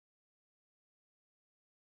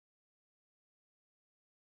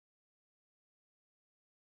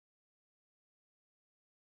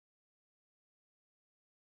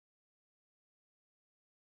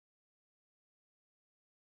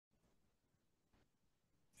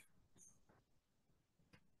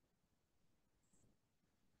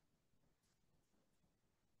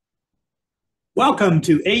Welcome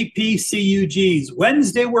to APCUG's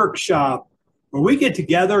Wednesday workshop, where we get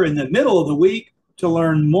together in the middle of the week to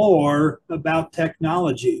learn more about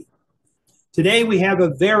technology. Today we have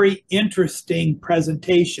a very interesting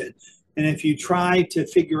presentation, and if you try to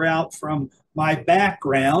figure out from my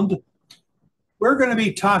background, we're going to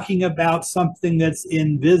be talking about something that's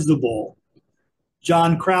invisible.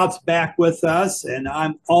 John Krout's back with us, and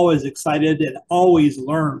I'm always excited and always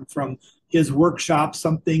learn from his workshop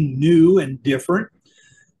something new and different.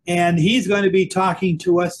 And he's going to be talking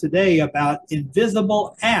to us today about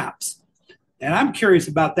invisible apps. And I'm curious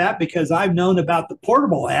about that because I've known about the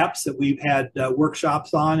portable apps that we've had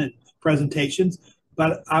workshops on and presentations,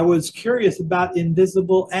 but I was curious about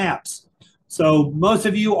invisible apps. So most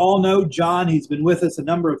of you all know John. He's been with us a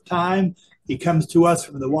number of times. He comes to us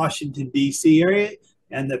from the Washington, D.C. area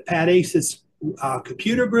and the PATACS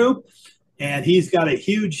computer group. And he's got a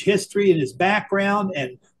huge history in his background.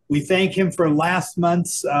 And we thank him for last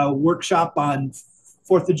month's workshop on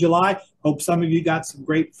 4th of July. Hope some of you got some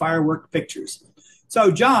great firework pictures. So,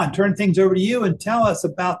 John, turn things over to you and tell us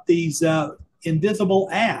about these invisible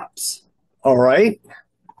apps. All right.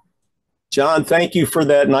 John, thank you for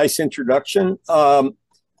that nice introduction.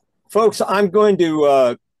 Folks, I'm going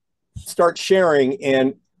to start sharing,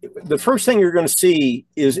 and the first thing you're going to see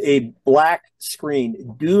is a black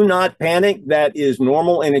screen. Do not panic. That is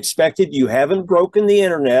normal and expected. You haven't broken the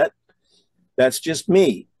internet. That's just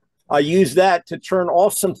me. I use that to turn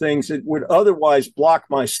off some things that would otherwise block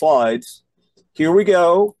my slides. Here we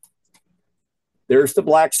go. There's the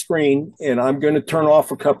black screen, and I'm going to turn off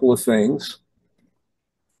a couple of things.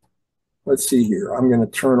 Let's see here. I'm going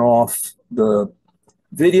to turn off the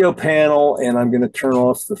video panel, and I'm going to turn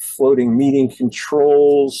off the floating meeting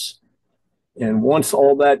controls. And once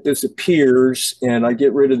all that disappears and I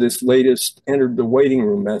get rid of this latest entered the waiting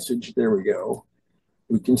room message, there we go.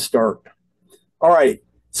 We can start. All right.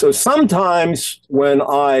 So sometimes when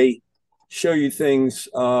I show you things,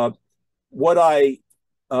 what I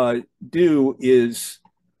do is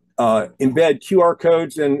embed QR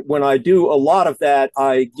codes. And when I do a lot of that,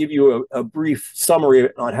 I give you a brief summary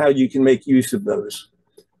on how you can make use of those.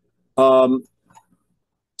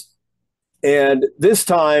 And this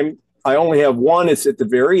time I only have one. It's at the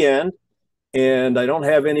very end, and I don't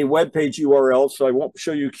have any web page URLs, so I won't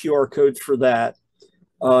show you QR codes for that.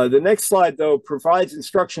 The next slide, though, provides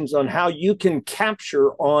instructions on how you can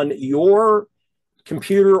capture on your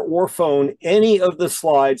computer or phone any of the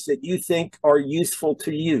slides that you think are useful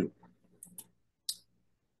to you.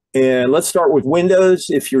 And let's start with Windows.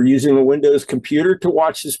 If you're using a Windows computer to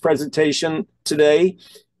watch this presentation today,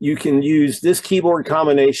 you can use this keyboard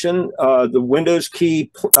combination, the Windows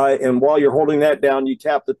key, and while you're holding that down, you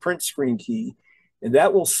tap the print screen key, and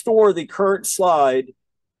that will store the current slide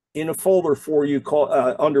in a folder for you called,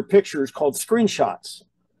 under Pictures called Screenshots.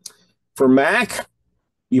 For Mac,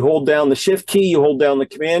 you hold down the Shift key, you hold down the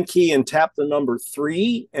Command key, and tap the number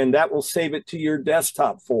 3, and that will save it to your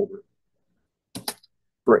desktop folder.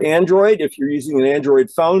 For Android, if you're using an Android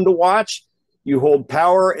phone to watch, you hold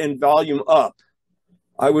power and volume up.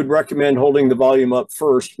 I would recommend holding the volume up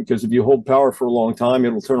first, because if you hold power for a long time,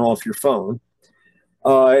 it'll turn off your phone.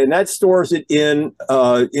 And that stores it in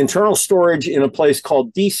internal storage in a place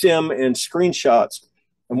called DSIM and Screenshots.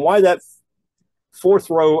 And why that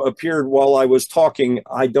fourth row appeared while I was talking,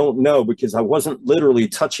 I don't know, because I wasn't literally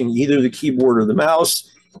touching either the keyboard or the mouse.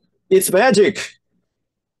 It's magic.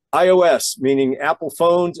 iOS, meaning Apple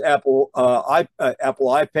phones, Apple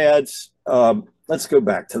iPads. Let's go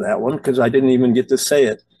back to that one because I didn't even get to say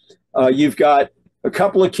it. You've got a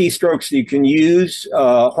couple of keystrokes that you can use,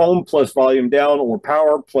 home plus volume down or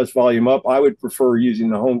power plus volume up. I would prefer using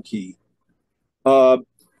the home key. And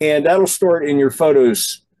that'll store it in your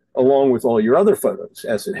photos along with all your other photos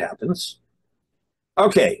as it happens.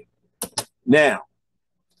 Okay, now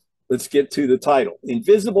let's get to the title,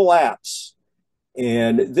 Invisible Apps.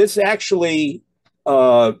 And this actually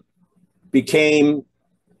became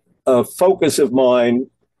a focus of mine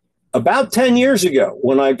about 10 years ago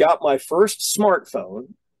when I got my first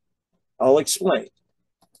smartphone. I'll explain.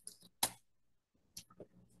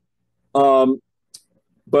 But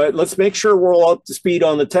let's make sure we're all up to speed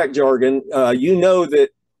on the tech jargon. You know that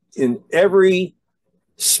in every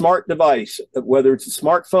smart device, whether it's a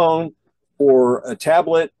smartphone or a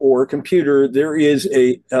tablet or a computer, there is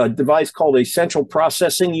a device called a central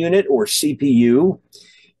processing unit, or CPU,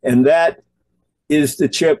 and that is the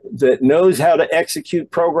chip that knows how to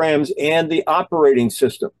execute programs and the operating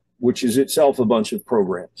system, which is itself a bunch of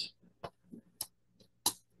programs.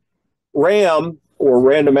 RAM, or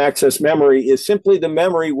random access memory, is simply the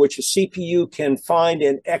memory which a CPU can find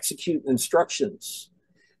and execute instructions.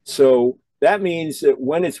 So That means that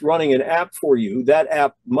when it's running an app for you, that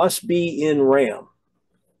app must be in RAM.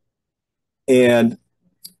 And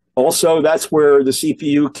also, that's where the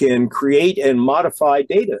CPU can create and modify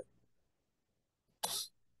data.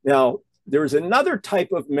 Now, there's another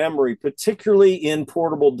type of memory, particularly in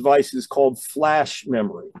portable devices, called flash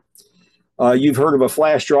memory. You've heard of a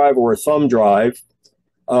flash drive or a thumb drive,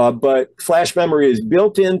 but flash memory is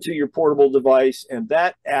built into your portable device, and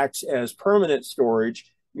that acts as permanent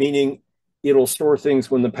storage, meaning it'll store things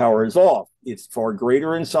when the power is off. It's far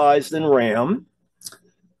greater in size than RAM,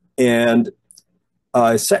 and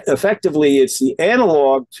effectively, it's the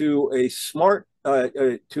analog to a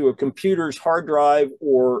to a computer's hard drive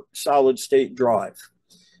or solid state drive,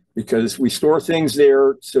 because we store things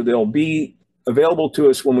there so they'll be available to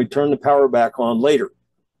us when we turn the power back on later.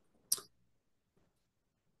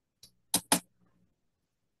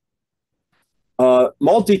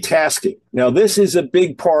 Multitasking. Now, this is a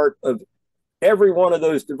big part of every one of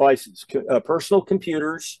those devices, personal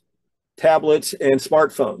computers, tablets, and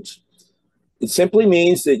smartphones. It simply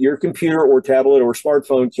means that your computer or tablet or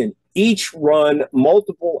smartphone can each run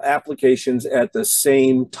multiple applications at the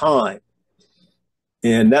same time.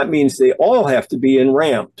 And that means they all have to be in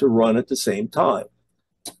RAM to run at the same time.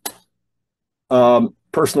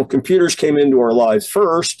 Personal computers came into our lives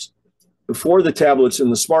first, before the tablets and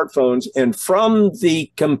the smartphones. And from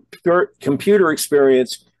the computer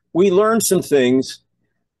experience, we learned some things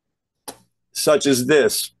such as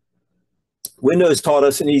this. Windows taught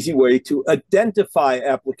us an easy way to identify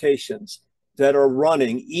applications that are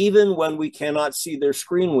running even when we cannot see their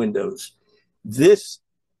screen windows. This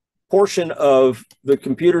portion of the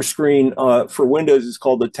computer screen for Windows is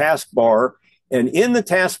called the taskbar. And in the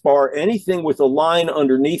taskbar, anything with a line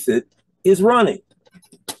underneath it is running.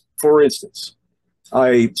 For instance,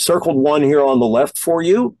 I circled one here on the left for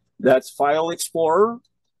you. That's File Explorer.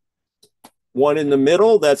 One in the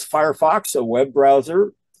middle, that's Firefox, a web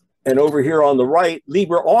browser. And over here on the right,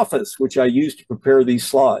 LibreOffice, which I use to prepare these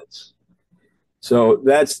slides. So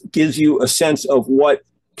that gives you a sense of what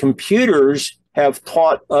computers have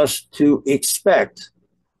taught us to expect.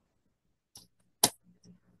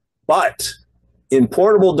 But in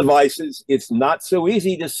portable devices, it's not so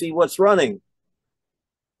easy to see what's running.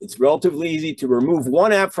 It's relatively easy to remove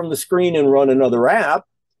one app from the screen and run another app.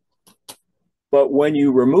 But when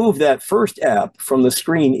you remove that first app from the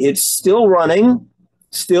screen, it's still running,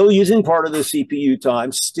 still using part of the CPU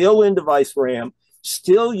time, still in device RAM,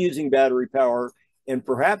 still using battery power, and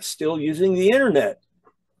perhaps still using the internet.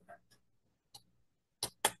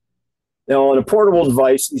 Now, on a portable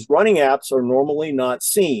device, these running apps are normally not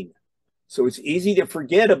seen. So it's easy to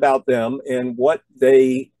forget about them and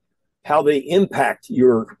how they impact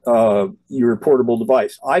your portable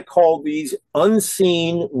device. I call these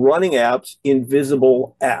unseen running apps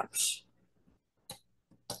invisible apps.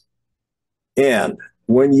 And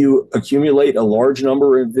when you accumulate a large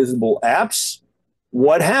number of invisible apps,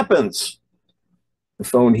 what happens? The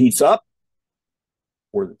phone heats up,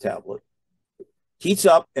 or the tablet heats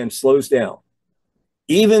up and slows down.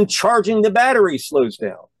 Even charging the battery slows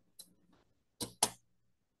down.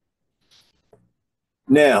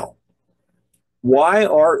 Now, why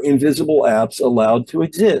are invisible apps allowed to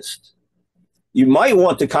exist? You might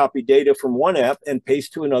want to copy data from one app and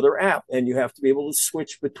paste to another app, and you have to be able to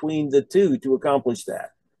switch between the two to accomplish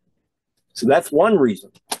that. So that's one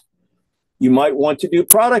reason. You might want to do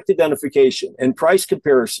product identification and price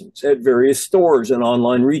comparisons at various stores and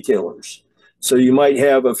online retailers. So you might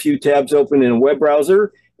have a few tabs open in a web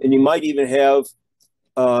browser, and you might even have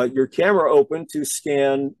your camera open to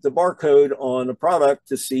scan the barcode on a product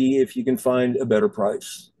to see if you can find a better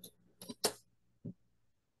price.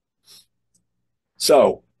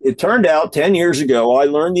 So it turned out 10 years ago, I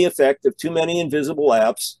learned the effect of too many invisible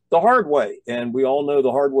apps the hard way. And we all know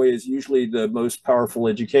the hard way is usually the most powerful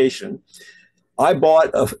education. I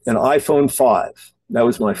bought an iPhone 5. That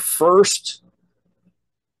was my first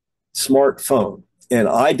smartphone. And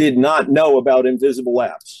I did not know about invisible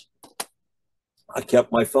apps. I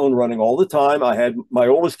kept my phone running all the time. My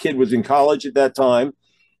oldest kid was in college at that time,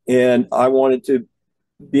 and I wanted to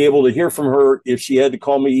be able to hear from her if she had to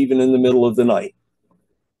call me even in the middle of the night.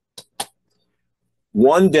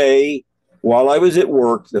 One day, while I was at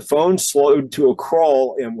work, the phone slowed to a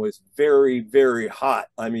crawl and was very, very hot.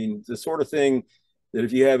 I mean, the sort of thing that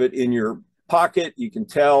if you have it in your pocket, you can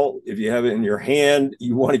tell. If you have it in your hand,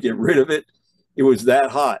 you want to get rid of it. It was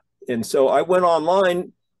that hot. And so I went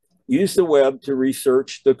online, used the web to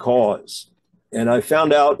research the cause. And I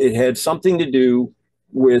found out it had something to do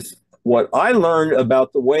with what I learned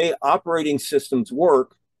about the way operating systems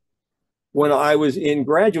work when I was in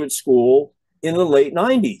graduate school in the late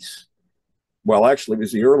 90s. Well, actually, it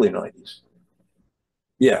was the early 90s.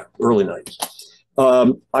 Yeah, early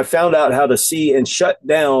 90s. I found out how to see and shut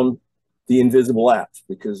down the invisible apps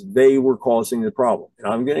because they were causing the problem. And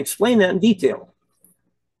I'm going to explain that in detail.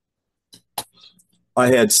 I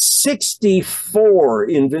had 64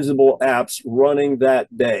 invisible apps running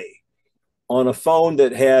that day on a phone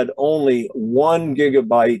that had only 1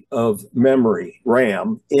 gigabyte of memory,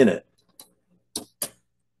 RAM, in it.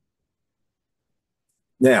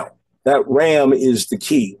 Now, that RAM is the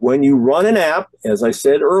key. When you run an app, as I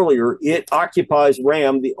said earlier, it occupies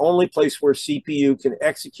RAM, the only place where CPU can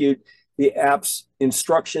execute the app's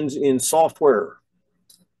instructions in software.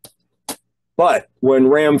 But when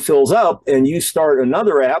RAM fills up and you start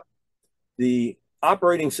another app, the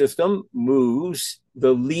operating system moves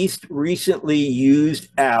the least recently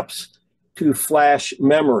used apps to flash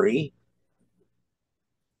memory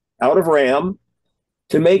out of RAM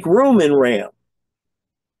to make room in RAM.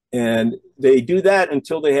 And they do that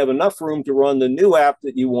until they have enough room to run the new app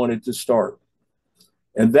that you wanted to start.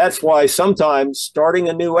 And that's why sometimes starting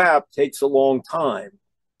a new app takes a long time.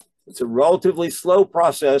 It's a relatively slow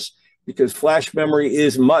process because flash memory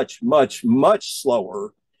is much, much, much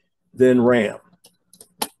slower than RAM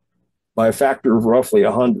by a factor of roughly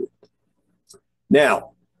 100.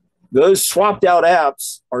 Now, those swapped out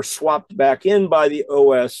apps are swapped back in by the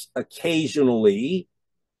OS occasionally,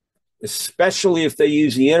 especially if they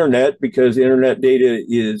use the internet, because internet data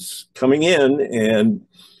is coming in and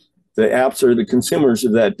the apps are the consumers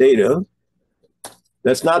of that data.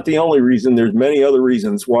 That's not the only reason. There's many other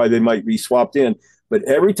reasons why they might be swapped in. But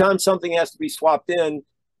every time something has to be swapped in,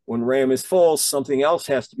 when RAM is full, something else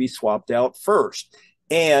has to be swapped out first.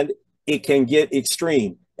 And it can get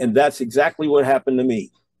extreme. And that's exactly what happened to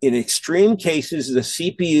me. In extreme cases, the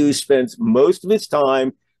CPU spends most of its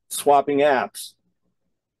time swapping apps.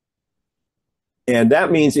 And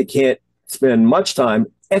that means it can't spend much time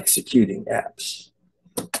executing apps.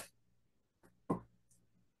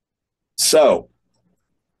 So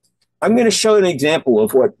I'm going to show an example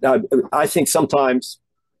of what I think sometimes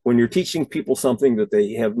when you're teaching people something that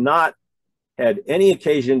they have not had any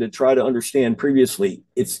occasion to try to understand previously,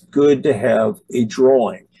 it's good to have a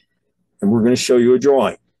drawing. And we're going to show you a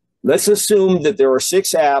drawing. Let's assume that there are 6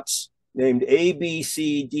 apps named A, B,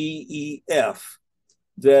 C, D, E, F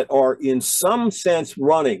that are in some sense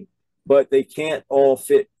running, but they can't all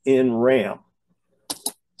fit in RAM.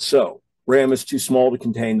 So RAM is too small to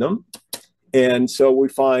contain them. And so we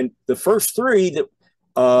find the first 3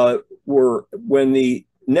 that were, when the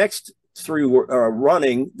next 3 were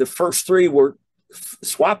running, the first 3 were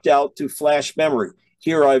swapped out to flash memory.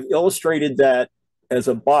 Here I've illustrated that as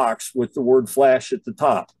a box with the word flash at the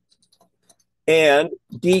top. And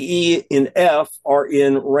D, E, and F are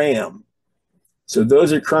in RAM. So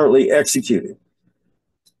those are currently executed.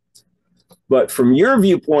 But from your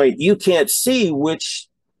viewpoint, you can't see which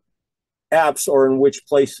apps are in which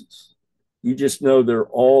places. You just know they're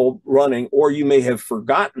all running, or you may have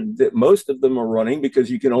forgotten that most of them are running because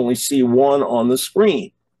you can only see one on the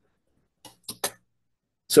screen.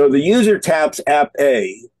 So the user taps App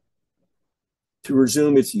A to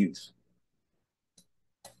resume its use.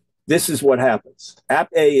 This is what happens. App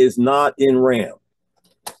A is not in RAM.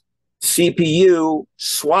 CPU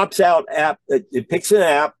swaps out app, it picks an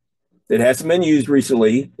app that hasn't been used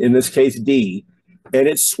recently, in this case D, and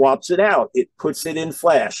it swaps it out. It puts it in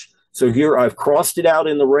flash. So here I've crossed it out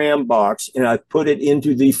in the RAM box and I've put it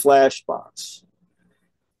into the flash box.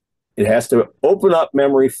 It has to open up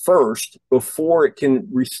memory first before it can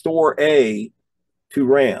restore A to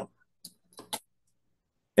RAM.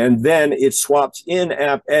 And then it swaps in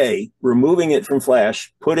App A, removing it from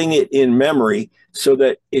flash, putting it in memory so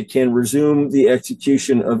that it can resume the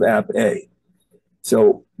execution of App A.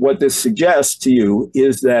 So what this suggests to you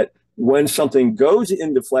is that when something goes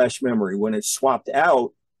into flash memory, when it's swapped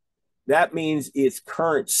out, that means its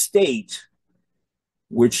current state,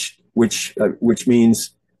 which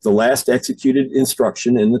means the last executed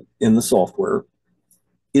instruction in the software,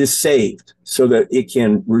 is saved so that it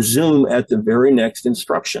can resume at the very next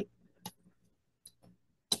instruction.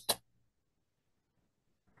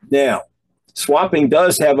 Now, swapping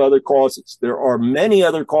does have other causes. There are many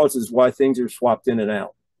other causes why things are swapped in and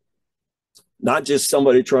out, not just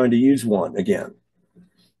somebody trying to use one again.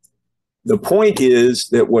 The point is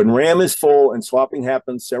that when RAM is full and swapping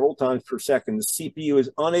happens several times per second, the CPU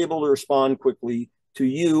is unable to respond quickly to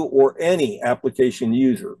you or any application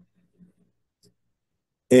user.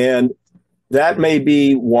 And that may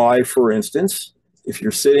be why, for instance, if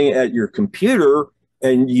you're sitting at your computer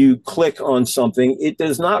and you click on something, it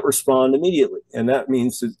does not respond immediately. And that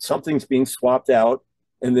means that something's being swapped out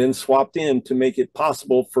and then swapped in to make it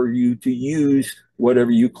possible for you to use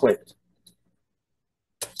whatever you clicked.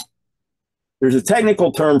 There's a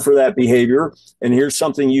technical term for that behavior, and here's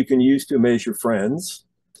something you can use to amaze your friends.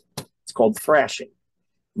 It's called thrashing.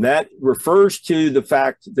 And that refers to the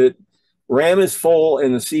fact that RAM is full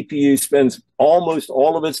and the CPU spends almost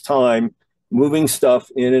all of its time moving stuff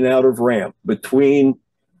in and out of RAM between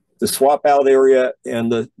the swap out area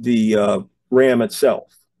and the RAM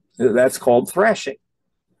itself. That's called thrashing.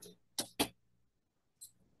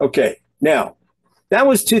 Okay, now that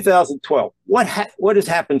was 2012. What has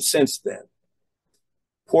happened since then?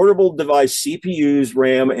 Portable device CPUs,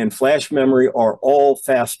 RAM, and flash memory are all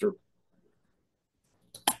faster.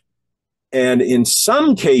 And in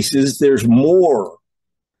some cases, there's more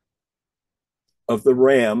of the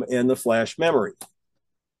RAM and the flash memory.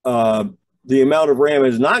 The amount of RAM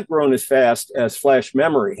has not grown as fast as flash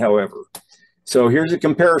memory, however. So here's a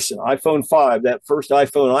comparison. iPhone 5, that first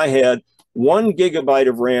iPhone I had, 1 gigabyte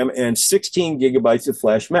of RAM and 16 gigabytes of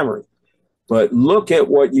flash memory. But look at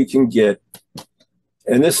what you can get.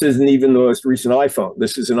 And this isn't even the most recent iPhone.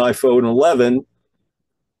 This is an iPhone 11.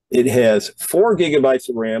 It has 4 gigabytes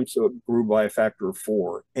of RAM, so it grew by a factor of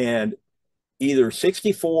 4, and either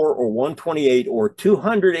 64 or 128 or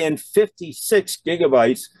 256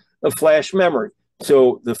 gigabytes of flash memory.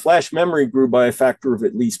 So the flash memory grew by a factor of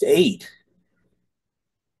at least 8.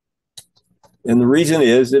 And the reason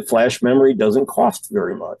is that flash memory doesn't cost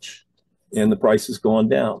very much, and the price has gone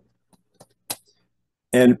down.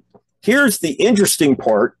 And here's the interesting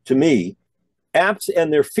part to me. Apps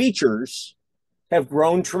and their features have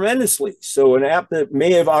grown tremendously. So an app that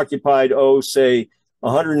may have occupied, say,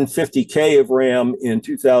 150K of RAM in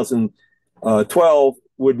 2012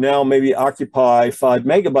 would now maybe occupy 5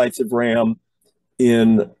 megabytes of RAM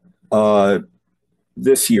in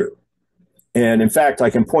this year. And in fact, I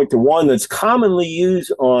can point to one that's commonly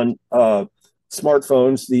used on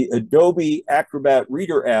smartphones, the Adobe Acrobat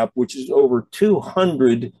Reader app, which is over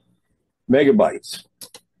 200 megabytes.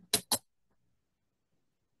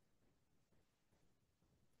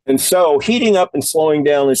 And so heating up and slowing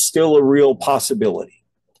down is still a real possibility.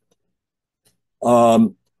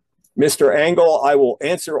 Mr. Angle, I will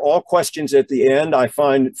answer all questions at the end. I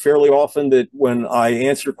find fairly often that when I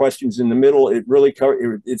answer questions in the middle,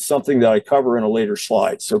 it's something that I cover in a later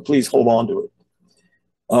slide. So please hold on to it.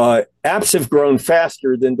 Apps have grown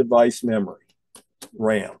faster than device memory,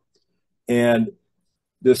 RAM. And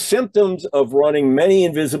the symptoms of running many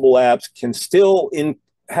invisible apps can still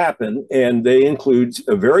happen, and they include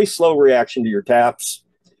a very slow reaction to your taps,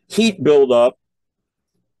 heat buildup,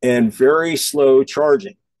 and very slow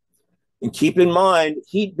charging. And keep in mind,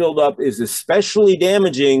 heat buildup is especially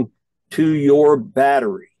damaging to your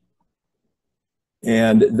battery.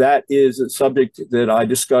 And that is a subject that I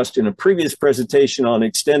discussed in a previous presentation on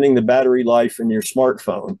extending the battery life in your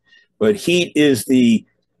smartphone. But heat is the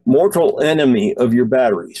mortal enemy of your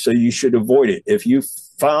battery, so you should avoid it. If you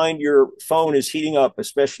find your phone is heating up,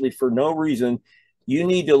 especially for no reason, you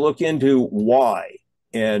need to look into why.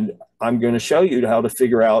 And I'm going to show you how to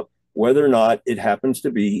figure out whether or not it happens to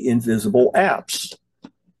be invisible apps.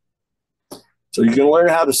 So you can learn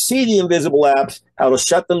how to see the invisible apps, how to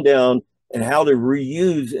shut them down, and how to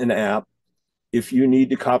reuse an app if you need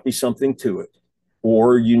to copy something to it,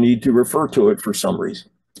 or you need to refer to it for some reason.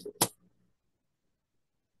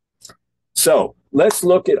 So let's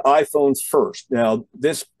look at iPhones first. Now,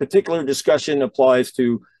 this particular discussion applies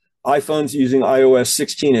to iPhones using iOS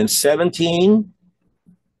 16 and 17,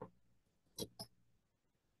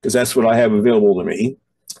 because that's what I have available to me.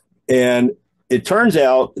 And it turns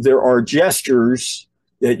out there are gestures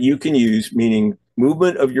that you can use, meaning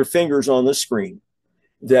movement of your fingers on the screen,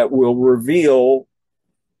 that will reveal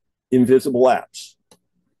invisible apps.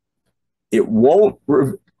 It won't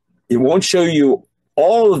show you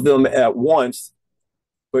all of them at once,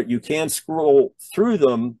 but you can scroll through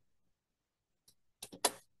them.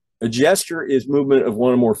 A gesture is movement of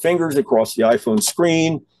one or more fingers across the iPhone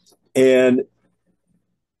screen, and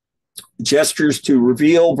gestures to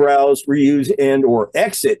reveal, browse, reuse, and or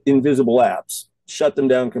exit invisible apps, shut them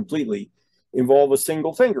down completely, involve a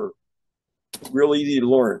single finger. Real easy to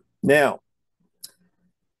learn. Now,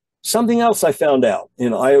 something else I found out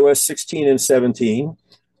in iOS 16 and 17,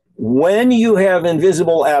 when you have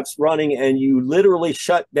invisible apps running and you literally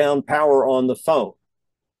shut down power on the phone,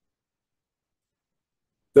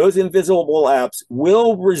 those invisible apps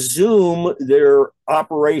will resume their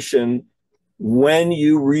operation when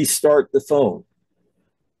you restart the phone.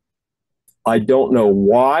 I don't know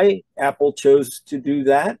why Apple chose to do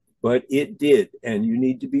that, but it did, and you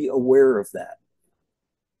need to be aware of that.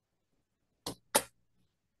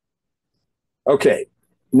 Okay,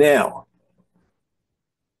 Now,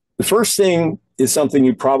 the first thing is something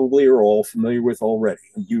you probably are all familiar with already,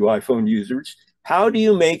 you iPhone users. How do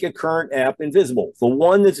you make a current app invisible? The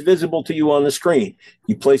one that's visible to you on the screen.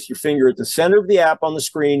 You place your finger at the center of the app on the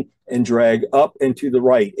screen and drag up and to the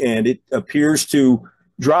right, and it appears to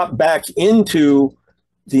drop back into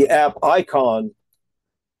the app icon.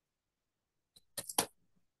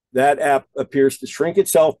 That app appears to shrink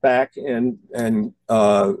itself back and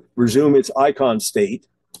resume its icon state.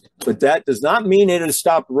 But that does not mean it has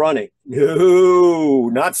stopped running. No,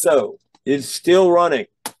 not so. It's still running.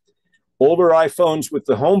 Older iPhones with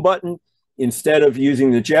the home button, instead of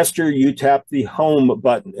using the gesture, you tap the home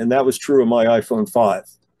button. And that was true of my iPhone 5.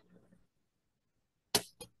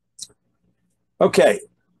 Okay,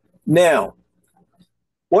 now,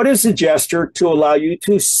 what is the gesture to allow you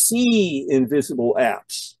to see invisible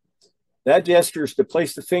apps? That gesture is to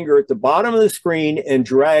place the finger at the bottom of the screen and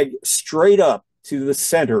drag straight up to the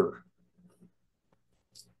center.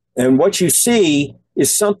 And what you see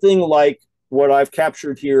is something like what I've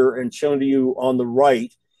captured here and shown to you on the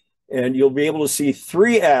right. And you'll be able to see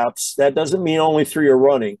 3 apps. That doesn't mean only 3 are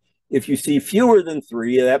running. If you see fewer than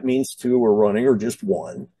 3, that means 2 are running or just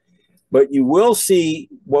 1. But you will see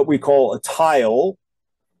what we call a tile,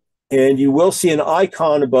 and you will see an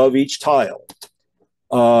icon above each tile.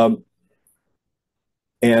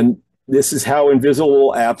 And this is how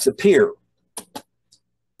invisible apps appear.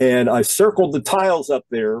 And I circled the tiles up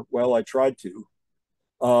there. Well, I tried to.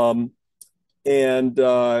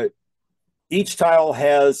 Each tile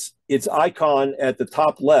has its icon at the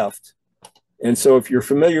top left. And so if you're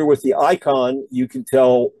familiar with the icon, you can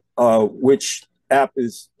tell which app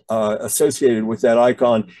is associated with that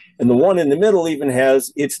icon. And the one in the middle even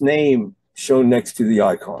has its name shown next to the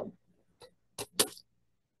icon.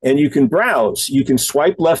 And you can browse. You can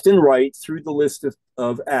swipe left and right through the list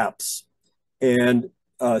of apps and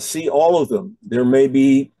see all of them. There may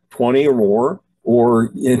be 20 or more,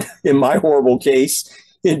 or in my horrible case,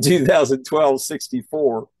 in 2012,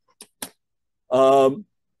 64. And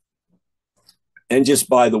just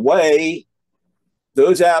by the way,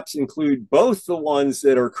 those apps include both the ones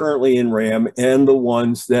that are currently in RAM and the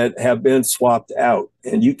ones that have been swapped out.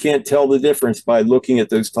 And you can't tell the difference by looking at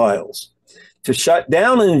those tiles. To shut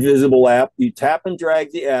down an invisible app, you tap and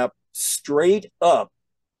drag the app straight up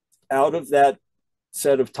out of that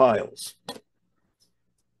set of tiles.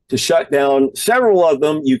 To shut down several of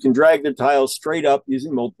them, you can drag the tiles straight up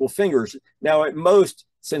using multiple fingers. Now, at most,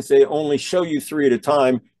 since they only show you 3 at a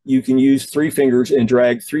time, you can use 3 fingers and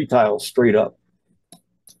drag 3 tiles straight up.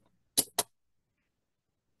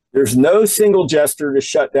 There's no single gesture to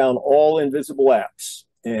shut down all invisible apps.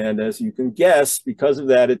 And as you can guess, because of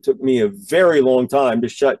that, it took me a very long time to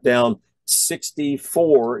shut down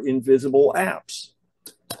 64 invisible apps.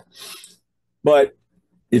 But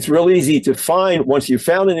it's real easy to find. Once you've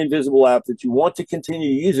found an invisible app that you want to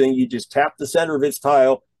continue using, you just tap the center of its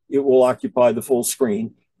tile. It will occupy the full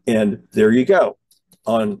screen. And there you go.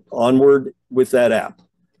 Onward with that app.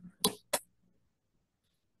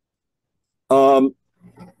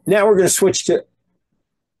 Now we're going to switch to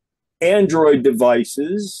Android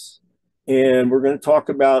devices, and we're going to talk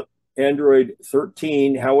about Android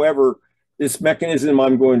 13. However, this mechanism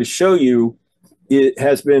I'm going to show you, it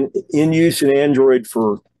has been in use in Android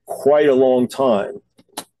for quite a long time.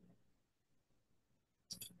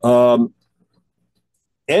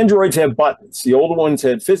 Androids have buttons. The older ones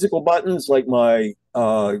had physical buttons, like my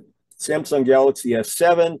Samsung Galaxy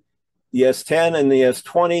S7. The S10 and the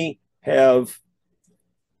S20 have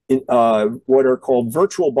what are called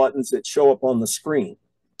virtual buttons that show up on the screen.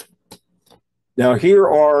 Now, here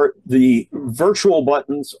are the virtual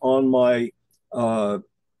buttons on my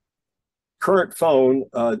current phone,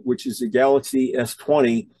 which is the Galaxy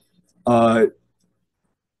S20. I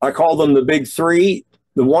call them the big 3.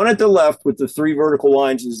 The one at the left with the 3 vertical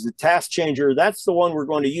lines is the task changer. That's the one we're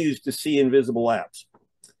going to use to see invisible apps.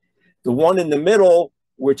 The one in the middle,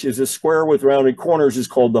 which is a square with rounded corners, is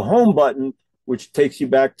called the home button, which takes you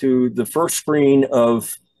back to the first screen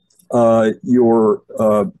of your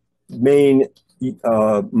main,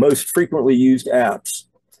 most frequently used apps.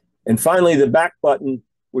 And finally, the back button,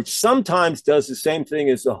 which sometimes does the same thing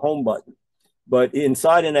as the home button, but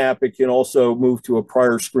inside an app, it can also move to a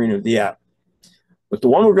prior screen of the app. But the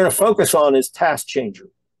one we're going to focus on is Task Changer.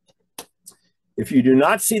 If you do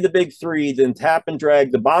not see the big 3, then tap and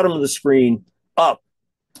drag the bottom of the screen up.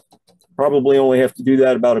 Probably only have to do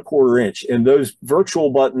that about a 1/4 inch, and those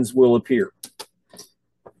virtual buttons will appear.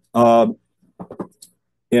 And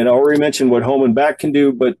I already mentioned what home and back can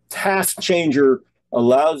do, but Task Changer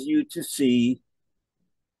allows you to see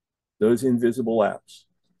those invisible apps.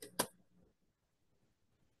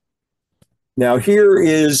 Now here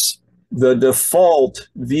is the default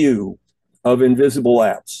view of invisible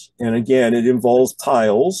apps. And again, it involves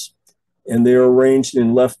tiles, and they're arranged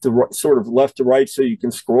in left to right, sort of left to right, so you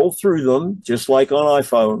can scroll through them just like on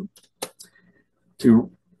iPhone.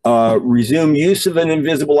 To resume use of an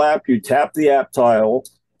invisible app, you tap the app tile.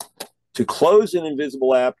 To close an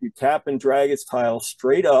invisible app, you tap and drag its tile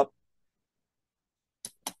straight up.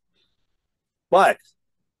 But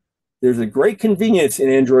there's a great convenience in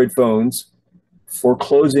Android phones for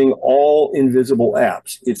closing all invisible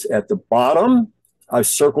apps. It's at the bottom. I've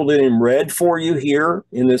circled it in red for you here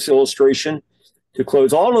in this illustration. To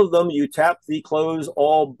close all of them, you tap the Close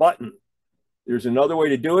All button. There's another way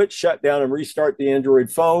to do it. Shut down and restart the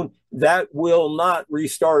Android phone. That will not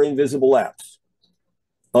restart invisible apps,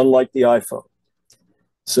 unlike the iPhone.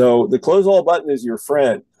 So the Close All button is your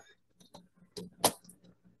friend.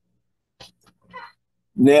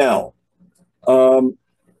 Now,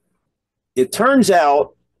 it turns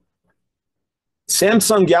out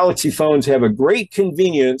Samsung Galaxy phones have a great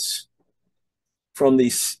convenience from the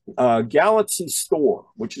Galaxy Store,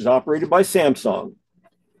 which is operated by Samsung.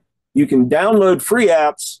 You can download free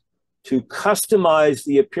apps to customize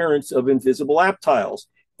the appearance of invisible app tiles,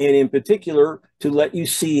 and in particular, to let you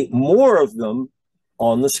see more of them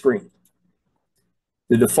on the screen.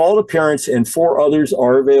 The default appearance and 4 others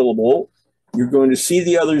are available. You're going to see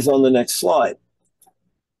the others on the next slide.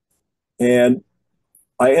 And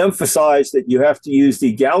I emphasize that you have to use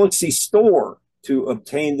the Galaxy Store to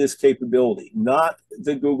obtain this capability, not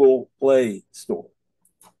the Google Play Store.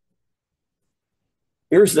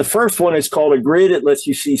 Here's the first one. It's called a grid. It lets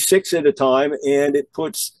you see 6 at a time, and it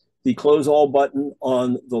puts the Close All button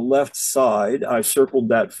on the left side. I circled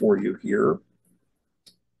that for you here.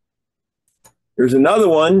 There's another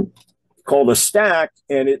one called a stack,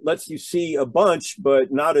 and it lets you see a bunch,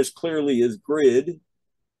 but not as clearly as grid.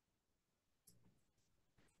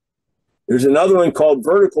 There's another one called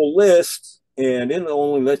vertical list, and it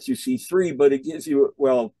only lets you see 3, but it gives you,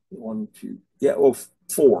 well, 1, 2, yeah, well,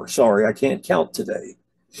 4. Sorry, I can't count today.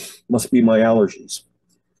 Must be my allergies.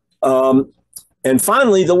 And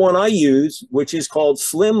finally, the one I use, which is called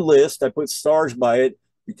Slim List. I put stars by it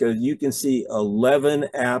because you can see 11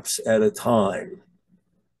 apps at a time.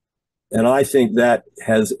 And I think that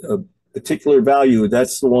has a particular value.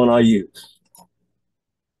 That's the one I use.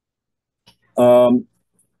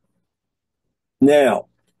 Now,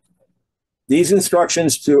 these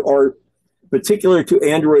instructions are particular to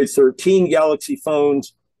Android 13 Galaxy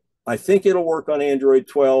phones. I think it'll work on Android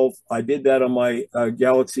 12. I did that on my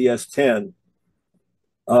Galaxy S10.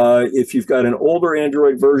 If you've got an older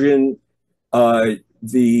Android version,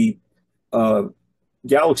 the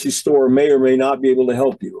Galaxy Store may or may not be able to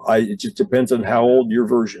help you. It just depends on how old your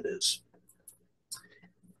version is.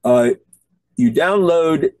 You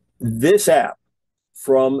download this app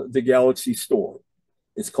from the Galaxy Store.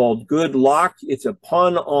 It's called Good Lock. It's a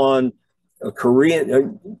pun on a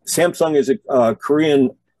Korean. Samsung is a Korean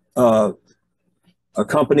a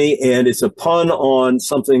company, and it's a pun on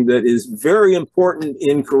something that is very important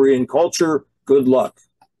in Korean culture: good luck.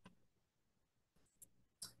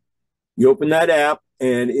 You open that app,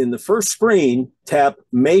 and in the first screen, tap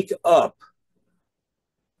Make Up.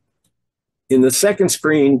 In the second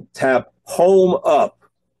screen, tap Home Up.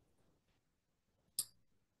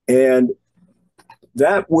 And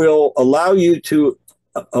that will allow you to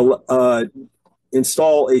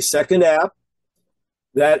install a second app.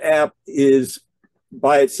 That app is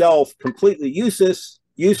by itself completely useless,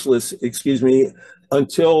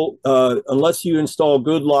 until unless you install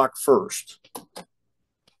Good Lock first.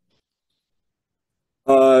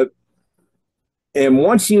 And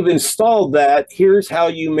once you've installed that, here's how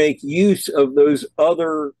you make use of those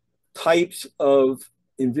other types of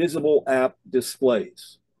invisible app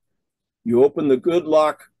displays. You open the Good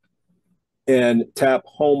Lock and tap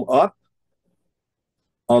Home Up.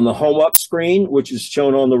 On the Home Up screen, which is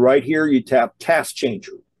shown on the right here, you tap Task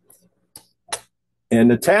Changer.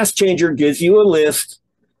 And the Task Changer gives you a list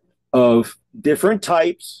of different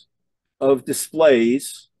types of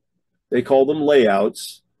displays. They call them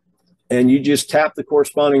layouts. And you just tap the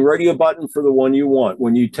corresponding radio button for the one you want.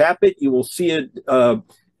 When you tap it, you will see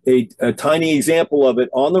a tiny example of it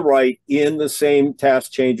on the right in the same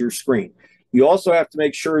Task Changer screen. You also have to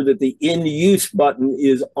make sure that the In Use button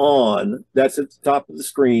is on. That's at the top of the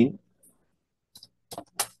screen.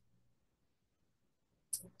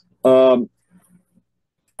 I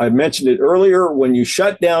mentioned it earlier. When you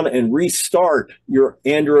shut down and restart your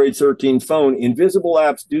Android 13 phone, invisible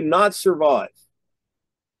apps do not survive.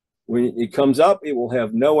 When it comes up, it will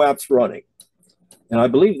have no apps running. And I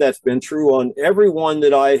believe that's been true on every one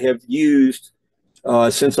that I have used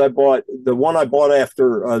Since I bought the one I bought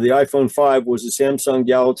after the iPhone 5 was the Samsung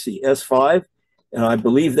Galaxy S5, and I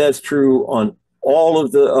believe that's true on all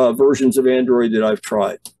of the versions of Android that I've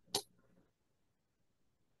tried.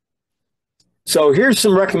 So here's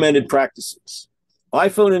some recommended practices.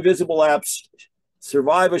 iPhone invisible apps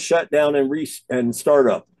survive a shutdown and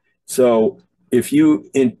startup. So if you,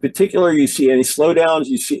 in particular, you see any slowdowns,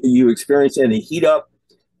 you experience any heat up,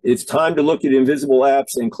 it's time to look at invisible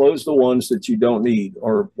apps and close the ones that you don't need,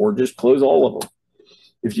 or just close all of them.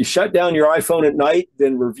 If you shut down your iPhone at night,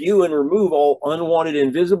 then review and remove all unwanted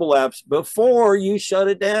invisible apps before you shut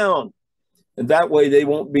it down. And that way they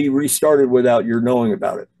won't be restarted without your knowing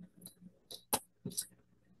about it.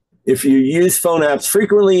 If you use phone apps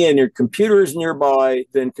frequently and your computer is nearby,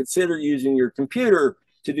 then consider using your computer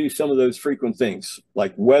to do some of those frequent things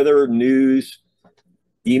like weather, news,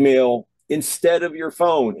 email, instead of your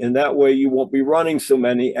phone. And that way you won't be running so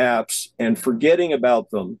many apps and forgetting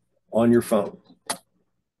about them on your phone.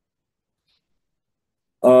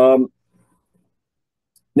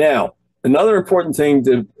 Now, another important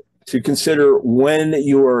thing to consider when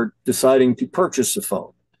you are deciding to purchase a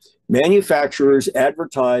phone. Manufacturers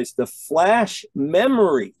advertise the flash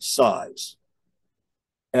memory size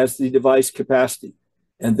as the device capacity,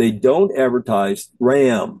 and they don't advertise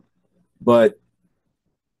RAM. But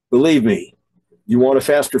believe me, you want a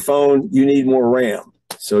faster phone, you need more RAM.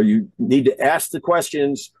 So you need to ask the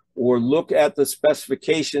questions or look at the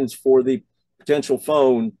specifications for the potential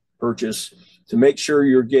phone purchase to make sure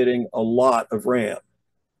you're getting a lot of RAM.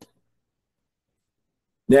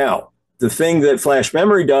 Now, the thing that flash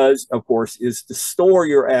memory does, of course, is to store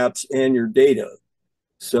your apps and your data.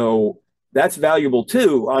 So that's valuable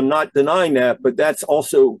too. I'm not denying that, but that's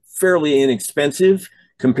also fairly inexpensive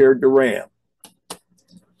compared to RAM.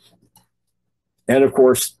 And of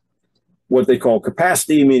course, what they call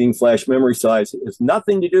capacity, meaning flash memory size, has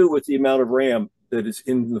nothing to do with the amount of RAM that is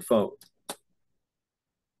in the phone.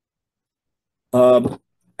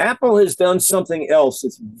 Apple has done something else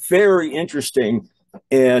that's very interesting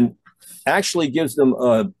and actually gives them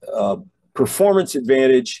a performance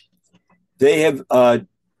advantage. They have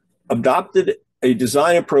adopted a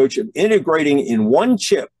design approach of integrating in one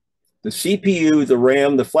chip the CPU, the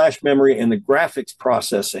RAM, the flash memory, and the graphics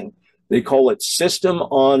processing. They call it system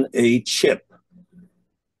on a chip.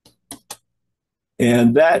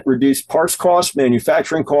 And that reduced parts cost,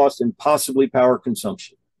 manufacturing cost, and possibly power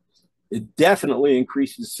consumption. It definitely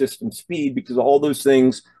increases system speed because all those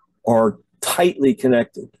things are tightly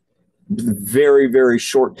connected, very, very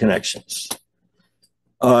short connections.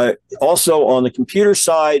 Also on the computer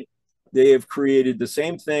side, they have created the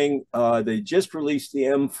same thing. They just released the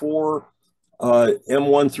M4,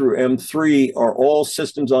 M1 through M3 are all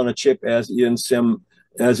systems on a chip as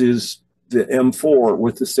is the M4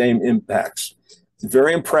 with the same impacts. It's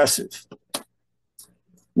very impressive.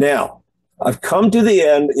 Now, I've come to the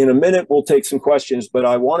end. In a minute, we'll take some questions, but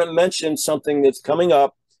I want to mention something that's coming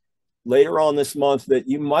up later on this month that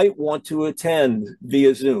you might want to attend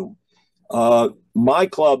via Zoom. My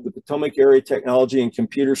club, the Potomac Area Technology and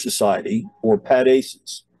Computer Society, or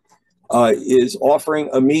PATACS, is offering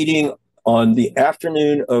a meeting on the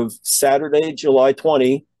afternoon of Saturday, July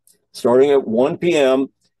 20, starting at 1 p.m.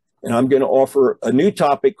 And I'm going to offer a new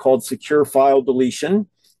topic called secure file deletion.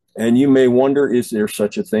 And you may wonder, is there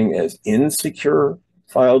such a thing as insecure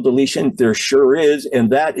file deletion? There sure is.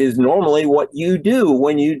 And that is normally what you do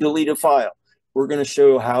when you delete a file. We're going to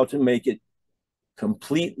show how to make it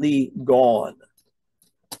completely gone.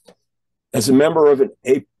 As a member of an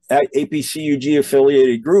APCUG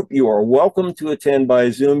affiliated group, you are welcome to attend by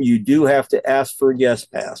Zoom. You do have to ask for a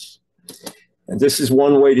guest pass. And this is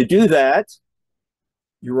one way to do that.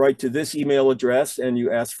 You write to this email address and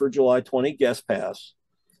you ask for July 20 guest pass.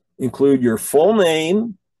 Include your full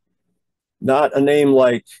name, not a name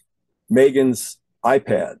like Megan's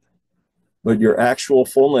iPad, but your actual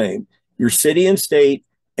full name, your city and state,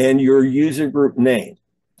 and your user group name.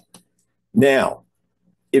 Now,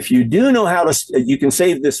 if you do know how to, you can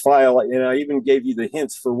save this file, and I even gave you the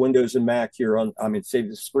hints for Windows and Mac here on, save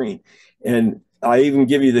the screen. And I even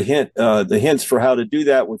give you the hints for how to do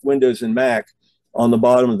that with Windows and Mac on the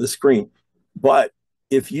bottom of the screen. But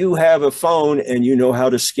if you have a phone and you know how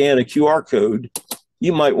to scan a QR code,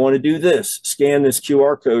 you might want to do this, scan this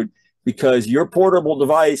QR code, because your portable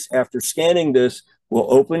device, after scanning this, will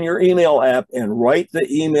open your email app and write the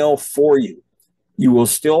email for you. You will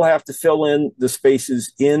still have to fill in the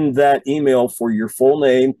spaces in that email for your full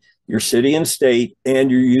name, your city and state,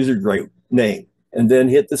 and your user group name, and then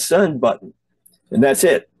hit the send button. And that's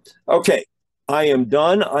it. Okay, I am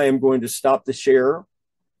done. I am going to stop the share.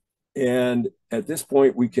 And at this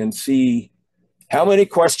point, we can see How many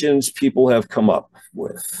questions people have come up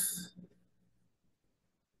with?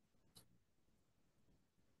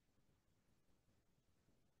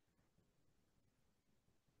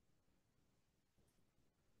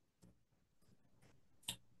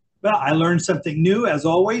 Well, I learned something new as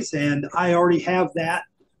always, and I already have that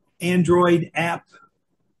Android app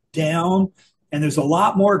down, and there's a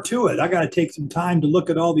lot more to it. I got to take some time to look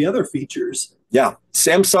at all the other features. Yeah,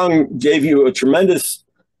 Samsung gave you a tremendous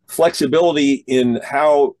flexibility in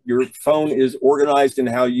how your phone is organized and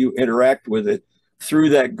how you interact with it through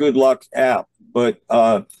that Good Luck app. But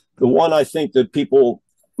the one I think that people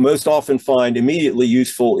most often find immediately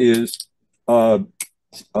useful is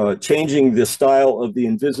changing the style of the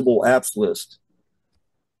invisible apps list.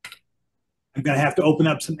 I'm going to have to open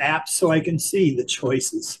up some apps so I can see the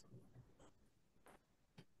choices.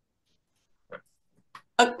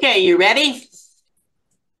 Okay, you ready?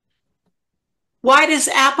 Why does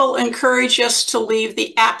Apple encourage us to leave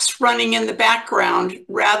the apps running in the background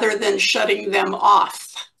rather than shutting them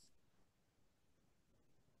off?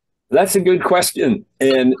 That's a good question.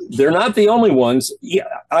 And they're not the only ones. Yeah,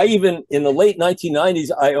 I even, in the late 1990s,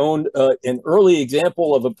 I owned an early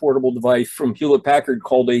example of a portable device from Hewlett-Packard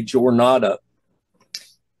called a Jornada.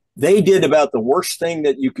 They did about the worst thing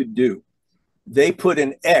that you could do. They put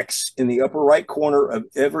an X in the upper right corner of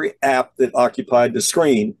every app that occupied the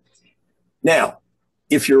screen. Now,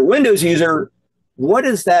 if you're a Windows user, what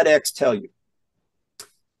does that X tell you?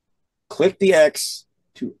 Click the X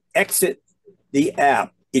to exit the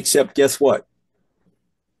app, except guess what?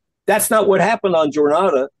 That's not what happened on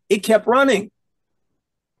Jornada. It kept running.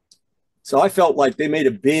 So I felt like they made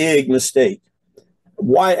a big mistake.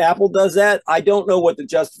 Why Apple does that, I don't know what the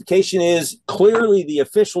justification is. Clearly, the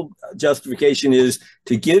official justification is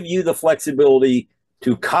to give you the flexibility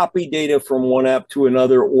to copy data from one app to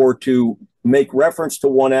another or to make reference to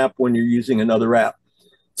one app when you're using another app.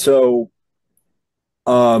 So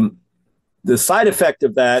the side effect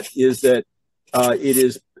of that is that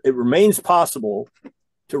it remains possible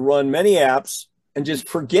to run many apps and just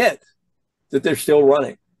forget that they're still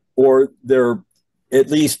running or they're at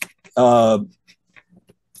least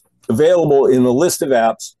available in the list of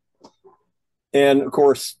apps. And of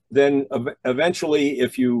course, then eventually,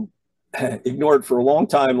 if you ignore it for a long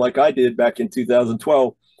time, like I did back in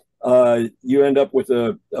 2012, you end up with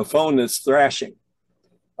a phone that's thrashing.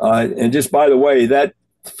 And just by the way, that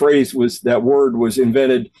word was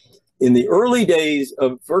invented in the early days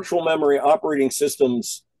of virtual memory operating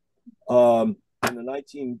systems in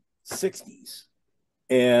the 1960s.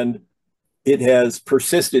 And it has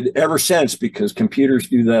persisted ever since because computers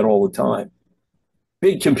do that all the time.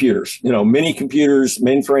 Big computers, mini computers,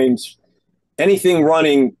 mainframes, anything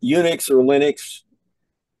running Unix or Linux,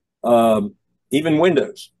 even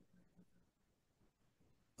Windows.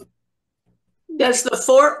 Does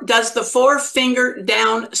the four-finger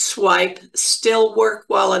down swipe still work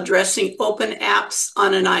while addressing open apps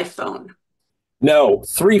on an iPhone? No,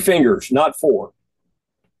 3 fingers, not 4.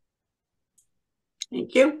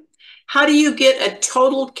 Thank you. How do you get a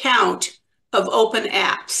total count of open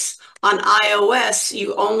apps? On iOS,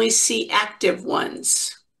 you only see active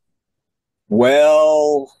ones.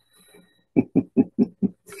 Well,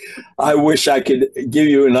 I wish I could give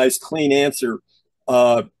you a nice clean answer.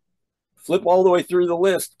 Flip all the way through the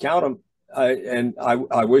list, count them.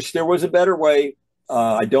 I wish there was a better way.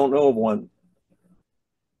 I don't know of one.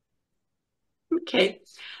 Okay.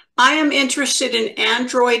 I am interested in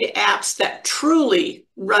Android apps that truly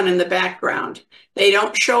run in the background. They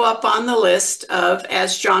don't show up on the list of,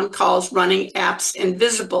 as John calls, running apps,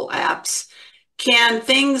 invisible apps. Can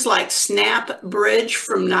things like Snap Bridge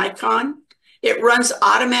from Nikon? It runs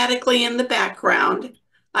automatically in the background.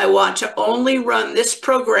 I want to only run this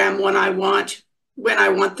program when I want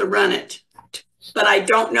to run it, but I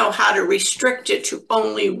don't know how to restrict it to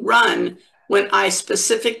only run when I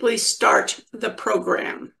specifically start the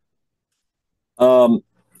program.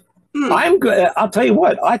 I'm good. I'll tell you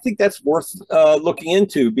what, I think that's worth looking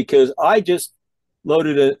into because I just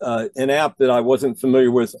loaded an app that I wasn't familiar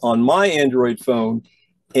with on my Android phone,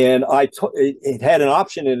 and it had an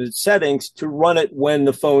option in its settings to run it when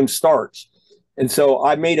the phone starts. And so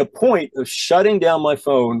I made a point of shutting down my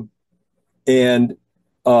phone and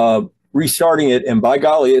restarting it, and by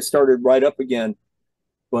golly, it started right up again.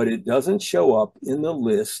 But it doesn't show up in the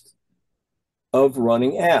list of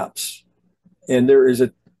running apps. And there is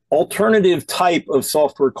an alternative type of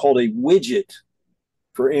software called a widget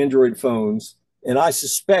for Android phones. And I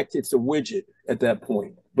suspect it's a widget at that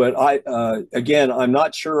point. But again, I'm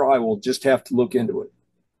not sure. I will just have to look into it.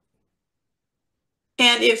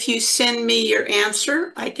 And if you send me your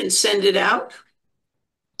answer, I can send it out.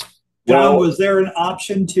 John, Well, was there an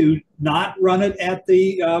option to not run it at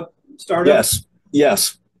the startup? yes,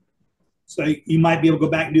 yes. So you might be able to go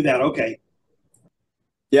back and do that. Okay.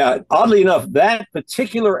 Yeah, oddly enough, that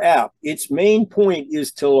particular app, its main point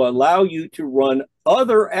is to allow you to run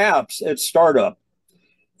other apps at startup.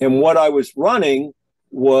 And what I was running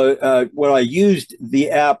was what I used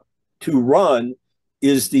the app to run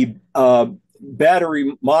is the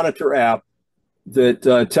battery monitor app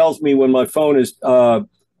that tells me when my phone is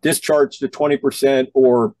discharged to 20%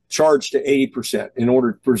 or charged to 80% in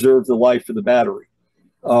order to preserve the life of the battery.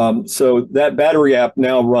 So that battery app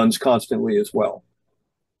now runs constantly as well.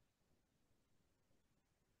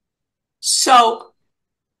 So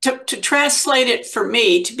to translate it for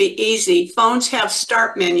me to be easy, phones have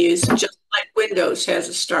start menus just like Windows has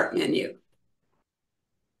a start menu.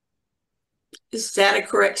 Is that a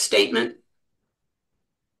correct statement?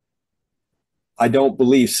 I don't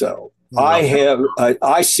believe so. No.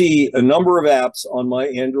 I see a number of apps on my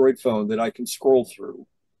Android phone that I can scroll through.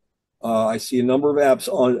 I see a number of apps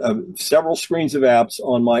on several screens of apps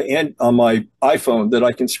on my iPhone that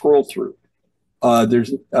I can scroll through.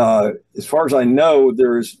 There's, as far as I know,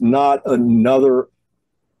 there's not another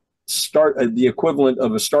the equivalent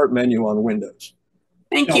of a start menu on Windows.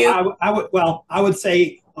 Thank you. I would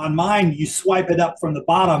say on mine, you swipe it up from the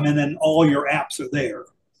bottom and then all your apps are there.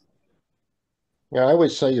 Yeah, I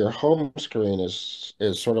would say your home screen is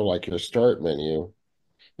sort of like your start menu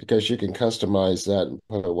because you can customize that and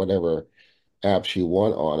put whatever apps you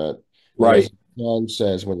want on it. Right. As John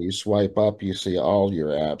says, when you swipe up, you see all your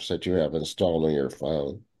apps that you have installed on your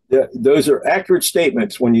phone. Yeah, those are accurate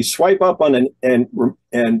statements. When you swipe up on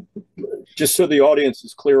and just so the audience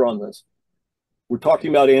is clear on this, we're talking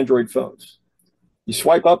about Android phones. You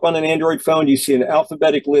swipe up on an Android phone, you see an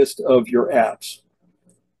alphabetic list of your apps.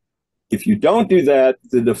 If you don't do that,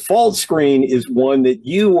 the default screen is one that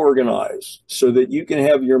you organize so that you can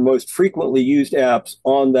have your most frequently used apps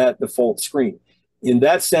on that default screen. In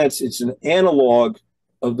that sense, it's an analog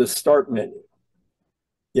of the start menu.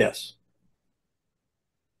 Yes.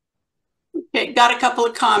 Okay, got a couple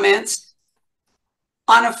of comments.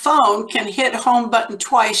 On a phone, can hit home button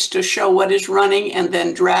twice to show what is running and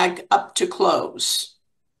then drag up to close.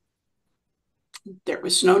 There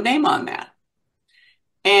was no name on that.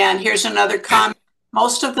 And here's another comment.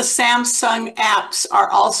 Most of the Samsung apps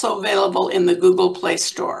are also available in the Google Play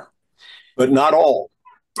Store. But not all.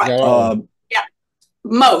 Right. Yeah.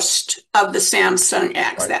 Most of the Samsung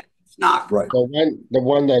apps. Right. That's not right. The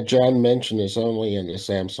one that John mentioned is only in the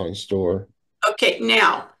Samsung store. Okay,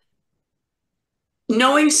 now,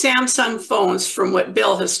 knowing Samsung phones from what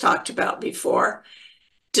Bill has talked about before,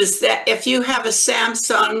 does that, if you have a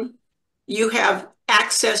Samsung, you have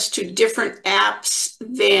access to different apps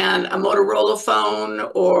than a Motorola phone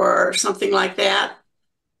or something like that?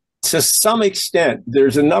 To some extent,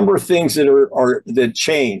 there's a number of things that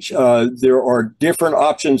change. There are different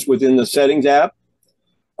options within the settings app.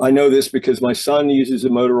 I know this because my son uses a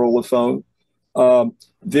Motorola phone.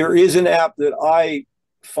 There is an app that I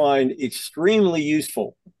find extremely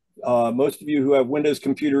useful. Most of you who have Windows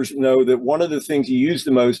computers know that one of the things you use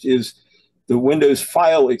the most is the Windows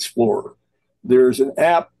File Explorer. There's an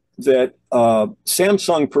app that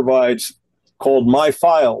Samsung provides called My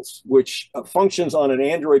Files, which functions on an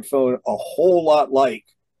Android phone a whole lot like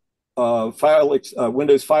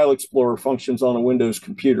Windows File Explorer functions on a Windows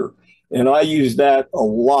computer. And I use that a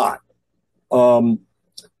lot.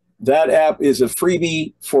 That app is a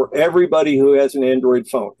freebie for everybody who has an Android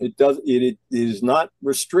phone. It is not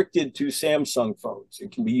restricted to Samsung phones.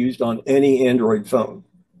 It can be used on any Android phone.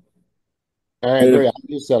 I agree. I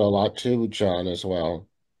use that a lot too, John, as well.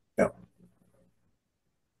 Yeah.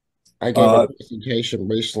 I gave a presentation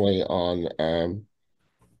recently on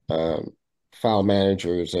file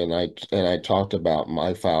managers, and I talked about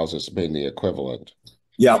My Files as being the equivalent.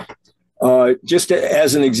 Yeah. Just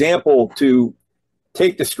as an example, to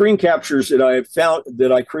take the screen captures that I have found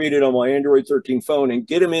that I created on my Android 13 phone and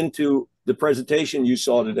get them into the presentation you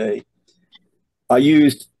saw today, I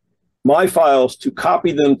used My Files to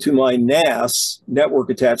copy them to my NAS, network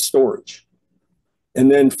attached storage. And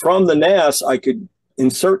then from the NAS, I could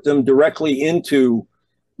insert them directly into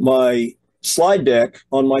my slide deck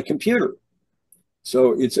on my computer.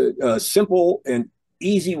 So it's a simple and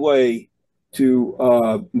easy way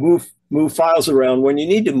to move files around when you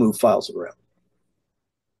need to move files around.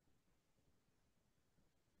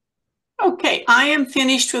 Okay, I am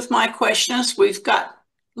finished with my questions. We've got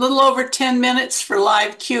a little over 10 minutes for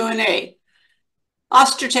live Q&A.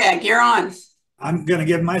 Ostertag, you're on. I'm going to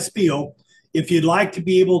give my spiel. If you'd like to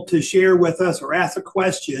be able to share with us or ask a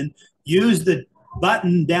question, use the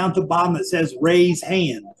button down at the bottom that says raise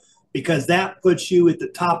hand. because that puts you at the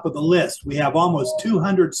top of the list. We have almost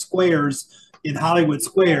 200 squares in Hollywood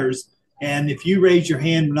Squares, and if you raise your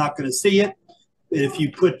hand, we're not going to see it. If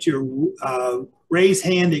you put your raise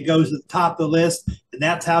hand, it goes to the top of the list, and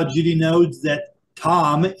that's how Judy knows that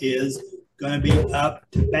Tom is going to be up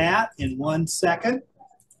to bat in 1 second.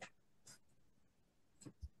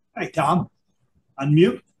 Hi, Tom.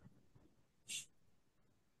 Unmute.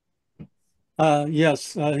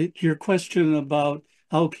 Yes, your question about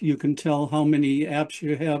how you can tell how many apps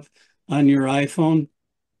you have on your iPhone.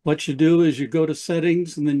 What you do is you go to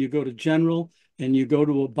settings and then you go to general and you go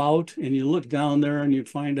to about and you look down there and you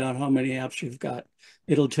find out how many apps you've got.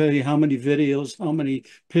 It'll tell you how many videos, how many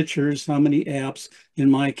pictures, how many apps. In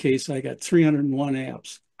my case, I got 301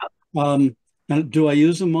 apps. And do I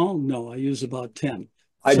use them all? No, I use about 10.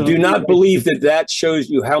 I do not believe that that shows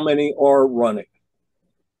you how many are running.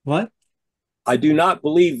 What? I do not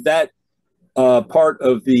believe that part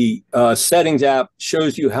of the settings app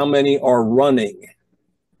shows you how many are running.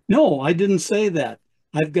 No, I didn't say that.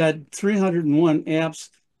 I've got 301 apps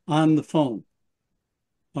on the phone.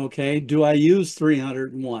 Okay. Do I use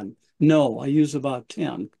 301? No, I use about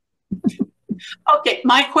 10. Okay,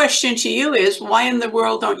 my question to you is, why in the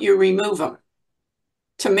world don't you remove them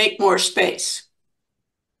to make more space?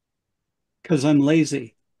 Because I'm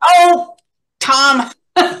lazy. Oh, Tom.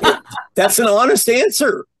 That's an honest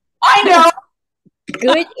answer. I know.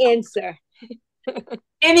 Good answer.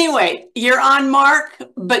 Anyway, you're on mark,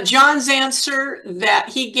 but John's answer that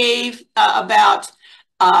he gave about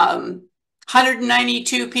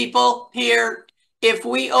 192 people here, if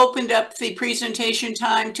we opened up the presentation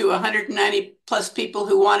time to 190 plus people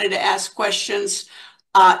who wanted to ask questions,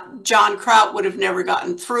 John Krout would have never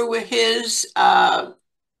gotten through with his.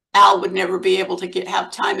 Al would never be able to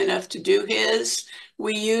have time enough to do his.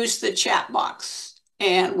 We use the chat box.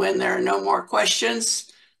 And when there are no more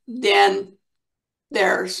questions, then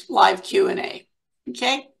there's live Q&A.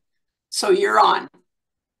 Okay? So you're on.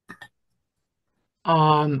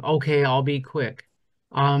 Okay, I'll be quick.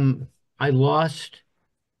 I lost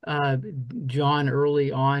John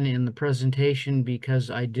early on in the presentation because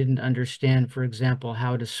I didn't understand, for example,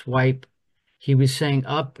 how to swipe. He was saying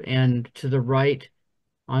up and to the right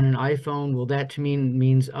on an iPhone. Well, that to me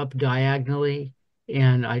means up diagonally.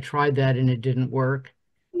 And I tried that and it didn't work.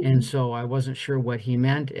 And so I wasn't sure what he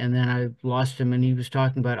meant. And then I lost him and he was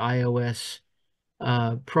talking about iOS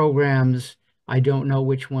programs. I don't know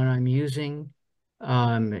which one I'm using.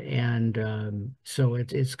 So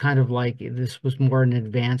it's kind of like this was more an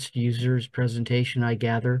advanced user's presentation, I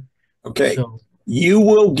gather. Okay. So you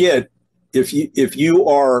will get, if you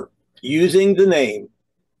are using the name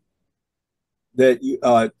that you,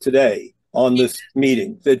 today on this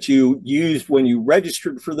meeting that you used when you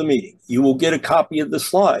registered for the meeting, you will get a copy of the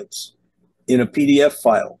slides in a PDF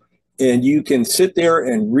file, and you can sit there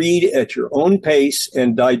and read at your own pace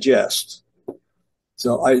and digest.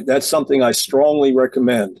 So that's something I strongly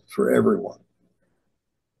recommend for everyone.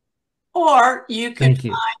 Or you can Thank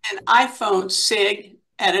you. find an iPhone SIG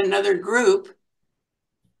at another group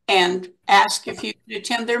and ask if you can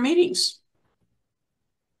attend their meetings.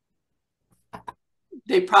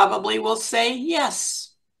 They probably will say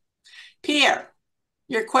yes. Pierre,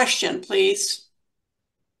 your question, please.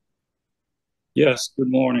 Yes, good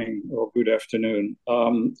morning or good afternoon.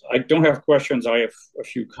 I don't have questions. I have a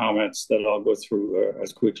few comments that I'll go through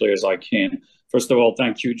as quickly as I can. First of all,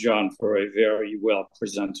 thank you, John, for a very well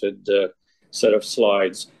presented set of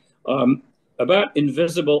slides. About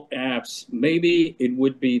invisible apps, maybe it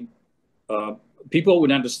would be, people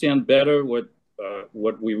would understand better what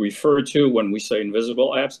we refer to when we say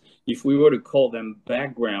invisible apps if we were to call them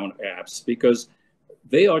background apps, because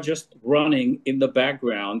they are just running in the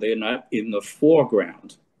background. They're not in the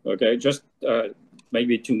foreground. Okay, just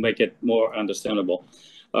maybe to make it more understandable.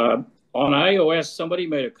 On iOS, somebody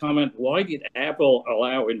made a comment, why did Apple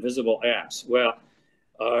allow invisible apps? Well,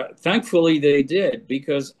 thankfully they did,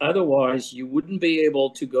 because otherwise you wouldn't be able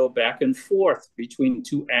to go back and forth between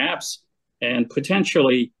two apps and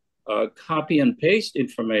potentially copy and paste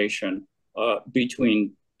information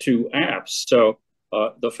between two apps. So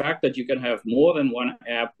the fact that you can have more than one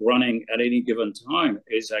app running at any given time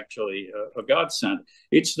is actually a godsend.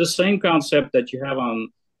 It's the same concept that you have on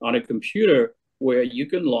a computer, where you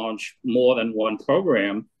can launch more than one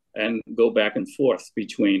program and go back and forth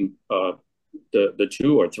between the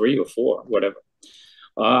two or three or four, whatever.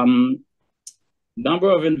 Number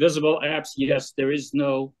of invisible apps, yes, there is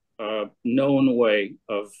no known way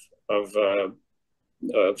of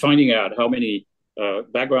finding out how many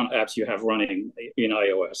background apps you have running in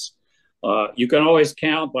iOS. You can always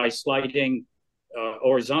count by sliding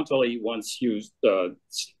horizontally once you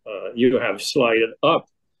have slided up,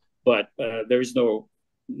 but there is no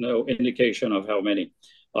indication of how many.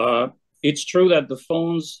 It's true that the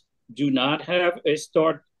phones do not have a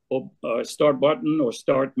start button or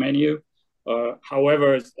start menu.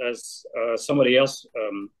 However, as somebody else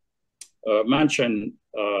mentioned,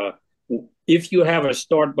 if you have a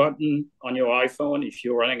start button on your iPhone, if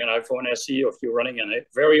you're running an iPhone SE, or if you're running a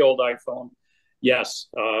very old iPhone, yes,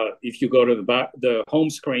 if you go to the home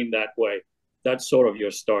screen that way, that's sort of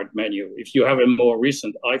your start menu. If you have a more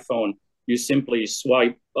recent iPhone, you simply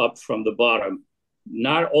swipe up from the bottom,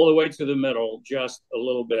 not all the way to the middle, just a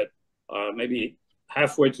little bit, maybe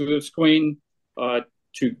halfway to the screen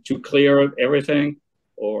to clear everything.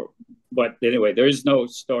 But anyway, there is no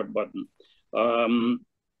start button.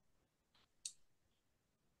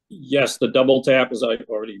 Yes, the double tap, as I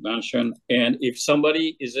already mentioned. And if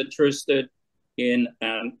somebody is interested in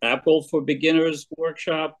an Apple for Beginners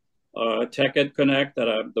workshop, Tech Ed Connect, that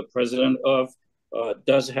I'm the president of,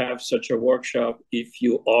 does have such a workshop. If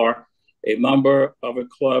you are a member of a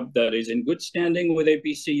club that is in good standing with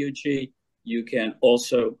APCUG, you can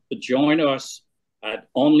also join us at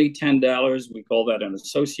only $10. We call that an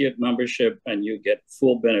associate membership, and you get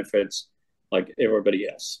full benefits like everybody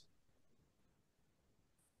else.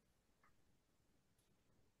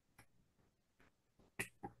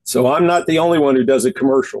 So I'm not the only one who does a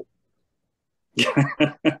commercial.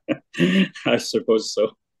 I suppose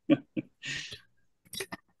so.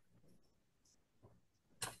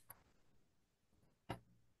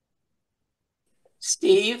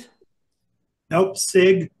 Steve? Nope,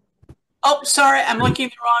 Sig. Oh, sorry, I'm looking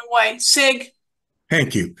the wrong way. Sig?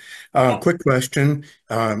 Thank you. Quick question.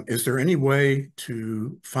 Is there any way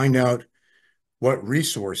to find out what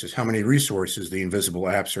resources, how many resources the invisible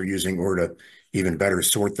apps are using, or to even better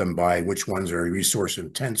sort them by which ones are resource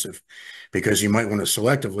intensive? Because you might want to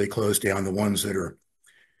selectively close down the ones that are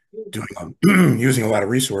doing using a lot of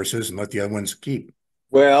resources and let the other ones keep.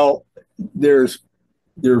 Well, there's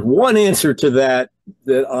one answer to that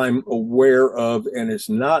I'm aware of, and it's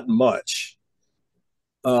not much.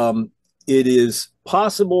 It is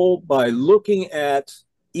possible by looking at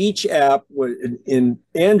each app. In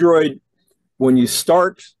Android, when you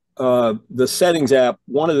start the settings app,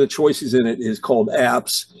 one of the choices in it is called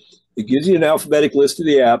apps. It gives you an alphabetic list of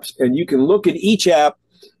the apps, and you can look at each app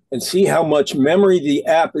and see how much memory the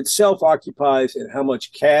app itself occupies and how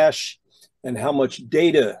much cache and how much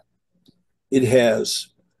data it has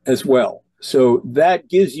as well. So that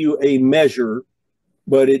gives you a measure,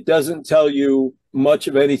 but it doesn't tell you much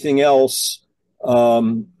of anything else,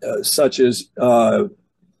 such as,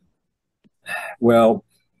 well,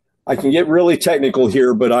 I can get really technical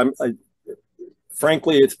here, but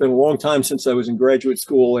frankly, it's been a long time since I was in graduate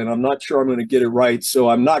school, and I'm not sure I'm going to get it right, so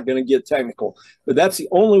I'm not going to get technical. But that's the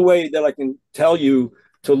only way that I can tell you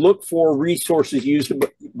to look for resources used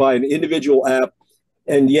by an individual app.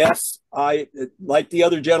 And yes, I, like the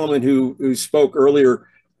other gentleman who spoke earlier,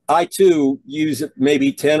 I too use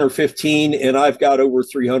maybe 10 or 15, and I've got over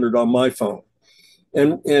 300 on my phone.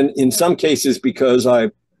 And in some cases, because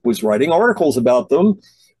I was writing articles about them,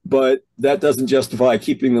 but that doesn't justify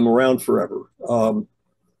keeping them around forever.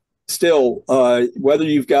 Still, whether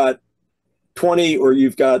you've got 20 or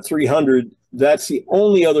you've got 300, that's the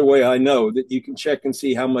only other way I know that you can check and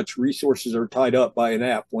see how much resources are tied up by an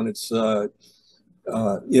app when it's in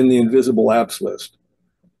the invisible apps list.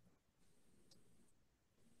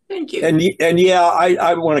 Thank you. And yeah,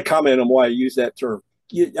 I want to comment on why I use that term.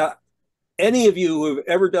 Any of you who have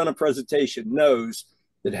ever done a presentation knows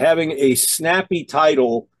that having a snappy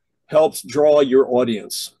title helps draw your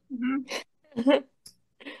audience. Mm-hmm.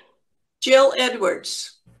 Jill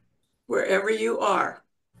Edwards, wherever you are.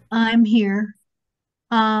 I'm here.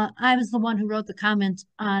 I was the one who wrote the comment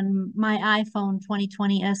on my iPhone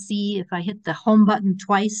 2020 SE. If I hit the home button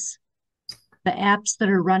twice, the apps that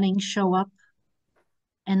are running show up,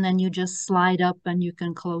 and then you just slide up and you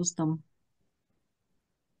can close them.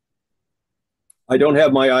 I don't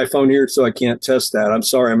have my iPhone here, so I can't test that. I'm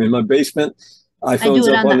sorry. I'm in my basement. I do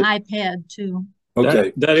it on the iPad too.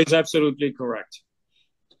 Okay. That is absolutely correct.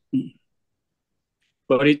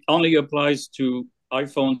 But it only applies to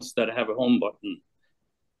iPhones that have a home button.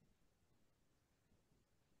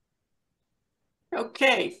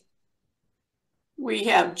 Okay. We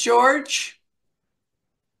have George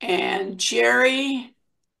and Jerry,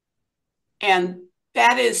 and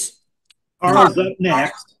that is Carl's up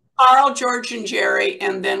next. Carl, George, and Jerry,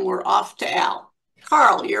 and then we're off to Al.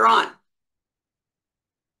 Carl, you're on.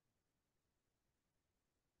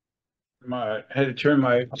 I had to turn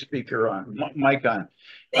my speaker on, mic on.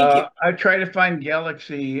 Thank you. I tried to find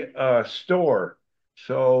Galaxy Store,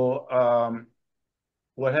 So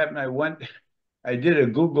what happened? I did a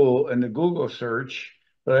Google in the Google search,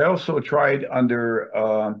 but I also tried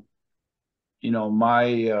under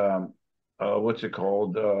my what's it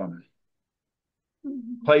called?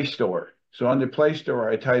 Play Store. So on the Play Store,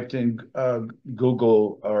 I typed in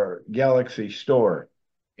Google or Galaxy Store,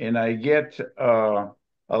 and I get a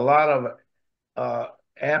lot of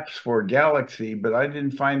apps for Galaxy, but I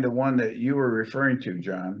didn't find the one that you were referring to,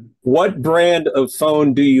 John. What brand of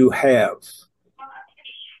phone do you have?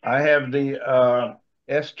 I have the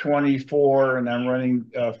S24, and I'm running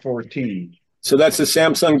 14. So that's the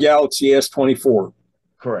Samsung Galaxy S24.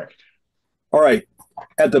 Correct. All right.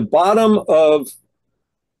 At the bottom of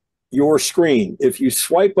your screen, if you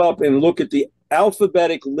swipe up and look at the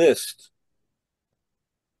alphabetic list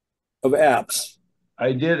of apps.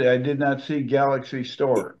 I did not see Galaxy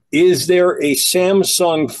Store. Is there a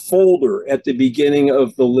Samsung folder at the beginning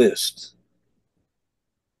of the list?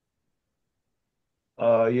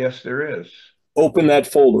 Yes, there is. Open that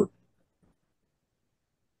folder.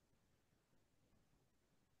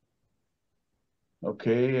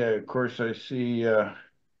 Okay, of course I see,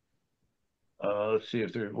 let's see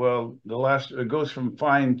if there, well, it goes from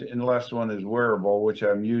find, and the last one is wearable, which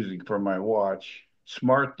I'm using for my watch.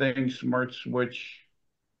 Smart things, smart switch,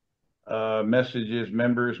 messages,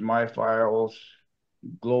 members, my files,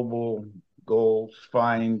 global goals,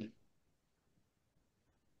 find.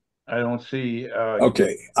 I don't see.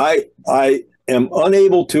 Okay, I am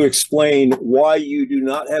unable to explain why you do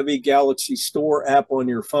not have a Galaxy Store app on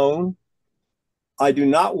your phone. I do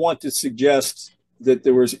not want to suggest that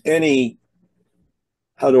there was any,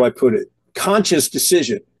 how do I put it, conscious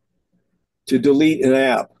decision to delete an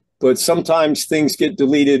app. But sometimes things get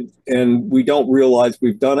deleted and we don't realize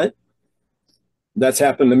we've done it. That's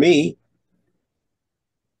happened to me.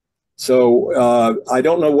 So I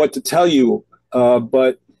don't know what to tell you,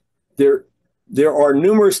 but there are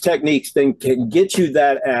numerous techniques that can get you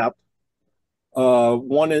that app.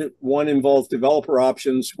 One involves developer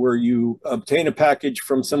options, where you obtain a package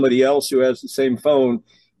from somebody else who has the same phone,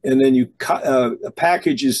 and then a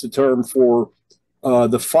package is the term for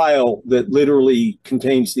the file that literally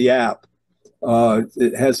contains the app.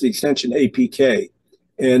 It has the extension APK,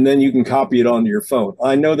 and then you can copy it onto your phone.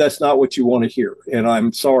 I know that's not what you want to hear, and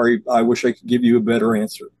I'm sorry. I wish I could give you a better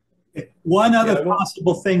answer. One other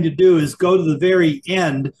possible thing to do is go to the very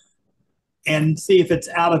end and see if it's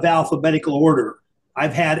out of alphabetical order.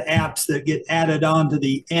 I've had apps that get added on to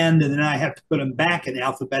the end, and then I have to put them back in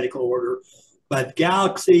alphabetical order. But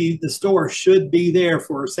Galaxy, the store, should be there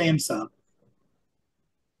for Samsung.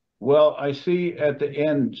 Well, I see at the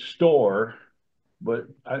end store, but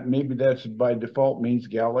maybe that's by default means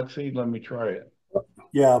Galaxy. Let me try it.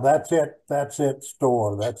 Yeah, that's it. That's it.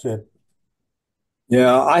 Store. That's it.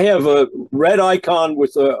 Yeah, I have a red icon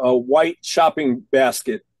with a white shopping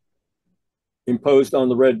basket imposed on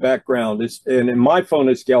the red background. And in my phone,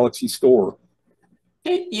 it's Galaxy Store.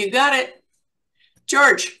 Hey, you got it.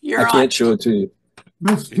 George, you're on. I can't show it to you.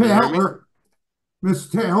 Miss Taylor,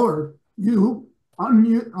 you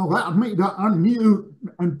allowed me to unmute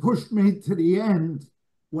and pushed me to the end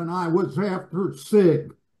when I was after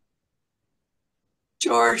Sig.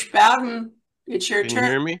 George Bowden, it's your turn. Can you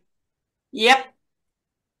hear me? Yep.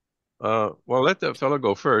 Well, let that fellow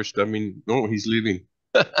go first. I mean, no, he's leaving.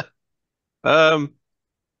 I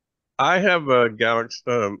have a Galaxy,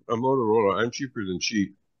 a Motorola. I'm cheaper than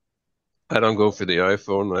cheap. I don't go for the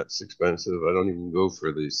iPhone. That's expensive. I don't even go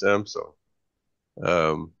for the Samsung.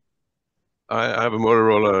 I have a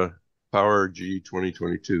Motorola Power G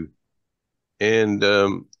 2022. And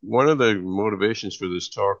one of the motivations for this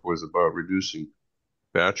talk was about reducing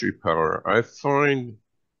battery power. I find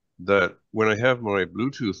that when I have my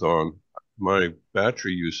Bluetooth on, my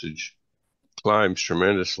battery usage climbs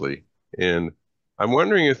tremendously. And I'm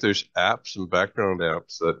wondering if there's apps and background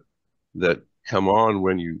apps that come on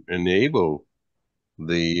when you enable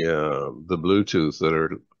the Bluetooth that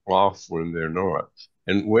are off when they're not.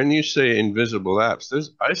 And when you say invisible apps,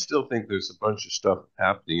 I still think there's a bunch of stuff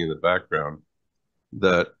happening in the background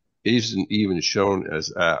that isn't even shown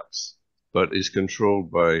as apps, but is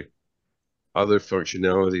controlled by other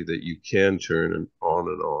functionality that you can turn on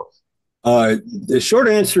and off. The short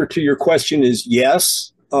answer to your question is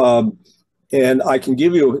yes. And I can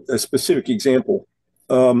give you a specific example.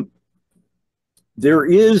 There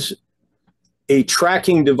is a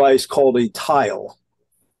tracking device called a Tile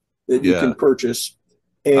that you can purchase.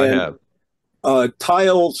 And I have.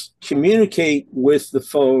 Tiles communicate with the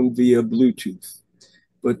phone via Bluetooth.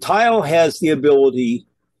 But Tile has the ability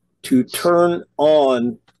to turn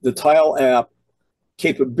on the Tile app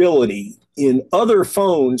capability in other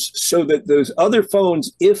phones so that those other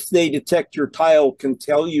phones, if they detect your tile, can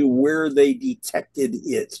tell you where they detected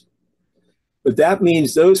it. But that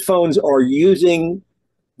means those phones are using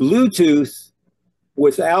Bluetooth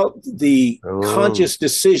without the conscious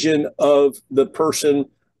decision of the person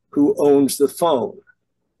who owns the phone.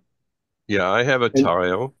 Yeah, I have a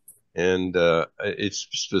tile, and it's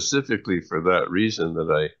specifically for that reason that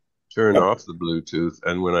I turn off the Bluetooth.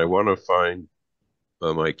 And when I want to find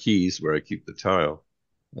my keys where I keep the tile,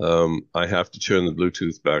 I have to turn the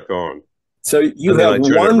Bluetooth back on. So you and then have I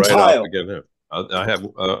turn one it right tile. off again. I have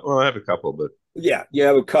well, I have a couple, but yeah, you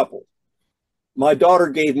have a couple. My daughter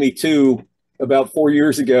gave me 2 about 4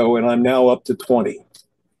 years ago, and I'm now up to 20.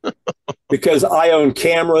 Because I own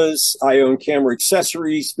cameras, I own camera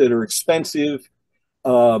accessories that are expensive,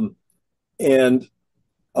 and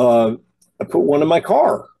I put one in my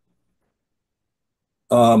car.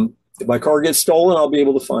 If my car gets stolen, I'll be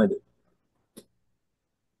able to find it.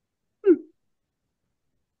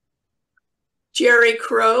 Jerry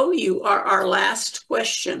Crow, you are our last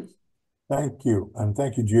question. Thank you. And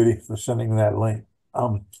thank you, Judy, for sending that link.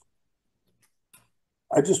 I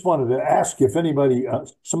just wanted to ask if anybody,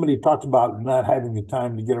 somebody talked about not having the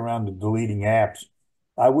time to get around to deleting apps.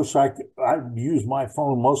 I wish I could. I use my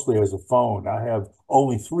phone mostly as a phone. I have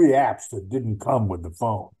only 3 apps that didn't come with the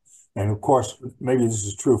phone. And of course, maybe this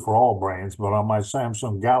is true for all brands, but on my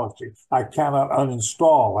Samsung Galaxy, I cannot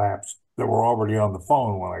uninstall apps that were already on the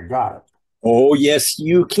phone when I got it. Oh, yes,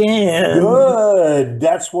 you can. Good.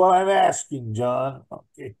 That's what I'm asking, John.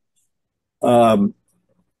 Okay.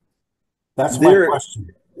 That's my question.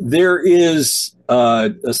 There is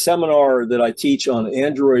a seminar that I teach on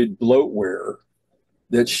Android bloatware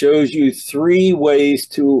that shows you 3 ways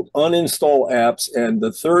to uninstall apps, and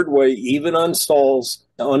the third way even uninstalls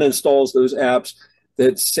those apps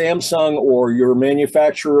that Samsung or your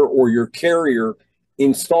manufacturer or your carrier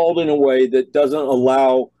installed in a way that doesn't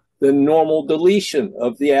allow the normal deletion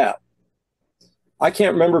of the app. I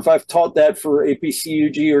can't remember if I've taught that for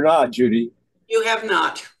APCUG or not, Judy. You have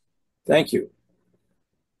not. Thank you.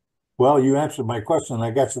 Well, you answered my question.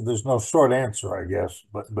 I guess there's no short answer, I guess.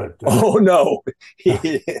 But oh no,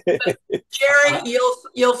 Jerry,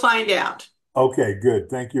 you'll find out. Okay, good.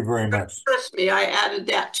 Thank you very much. Trust me, I added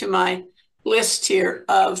that to my list here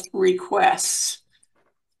of requests.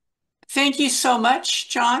 Thank you so much,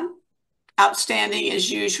 John. Outstanding as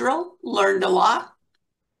usual. Learned a lot.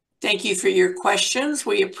 Thank you for your questions.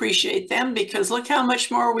 We appreciate them because look how much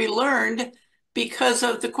more we learned because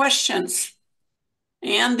of the questions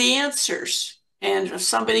and the answers. And if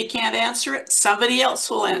somebody can't answer it, somebody else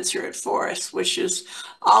will answer it for us, which is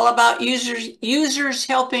all about users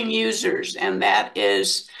helping users. And that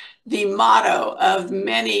is the motto of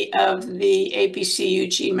many of the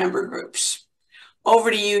APCUG member groups. Over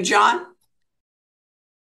to you, John.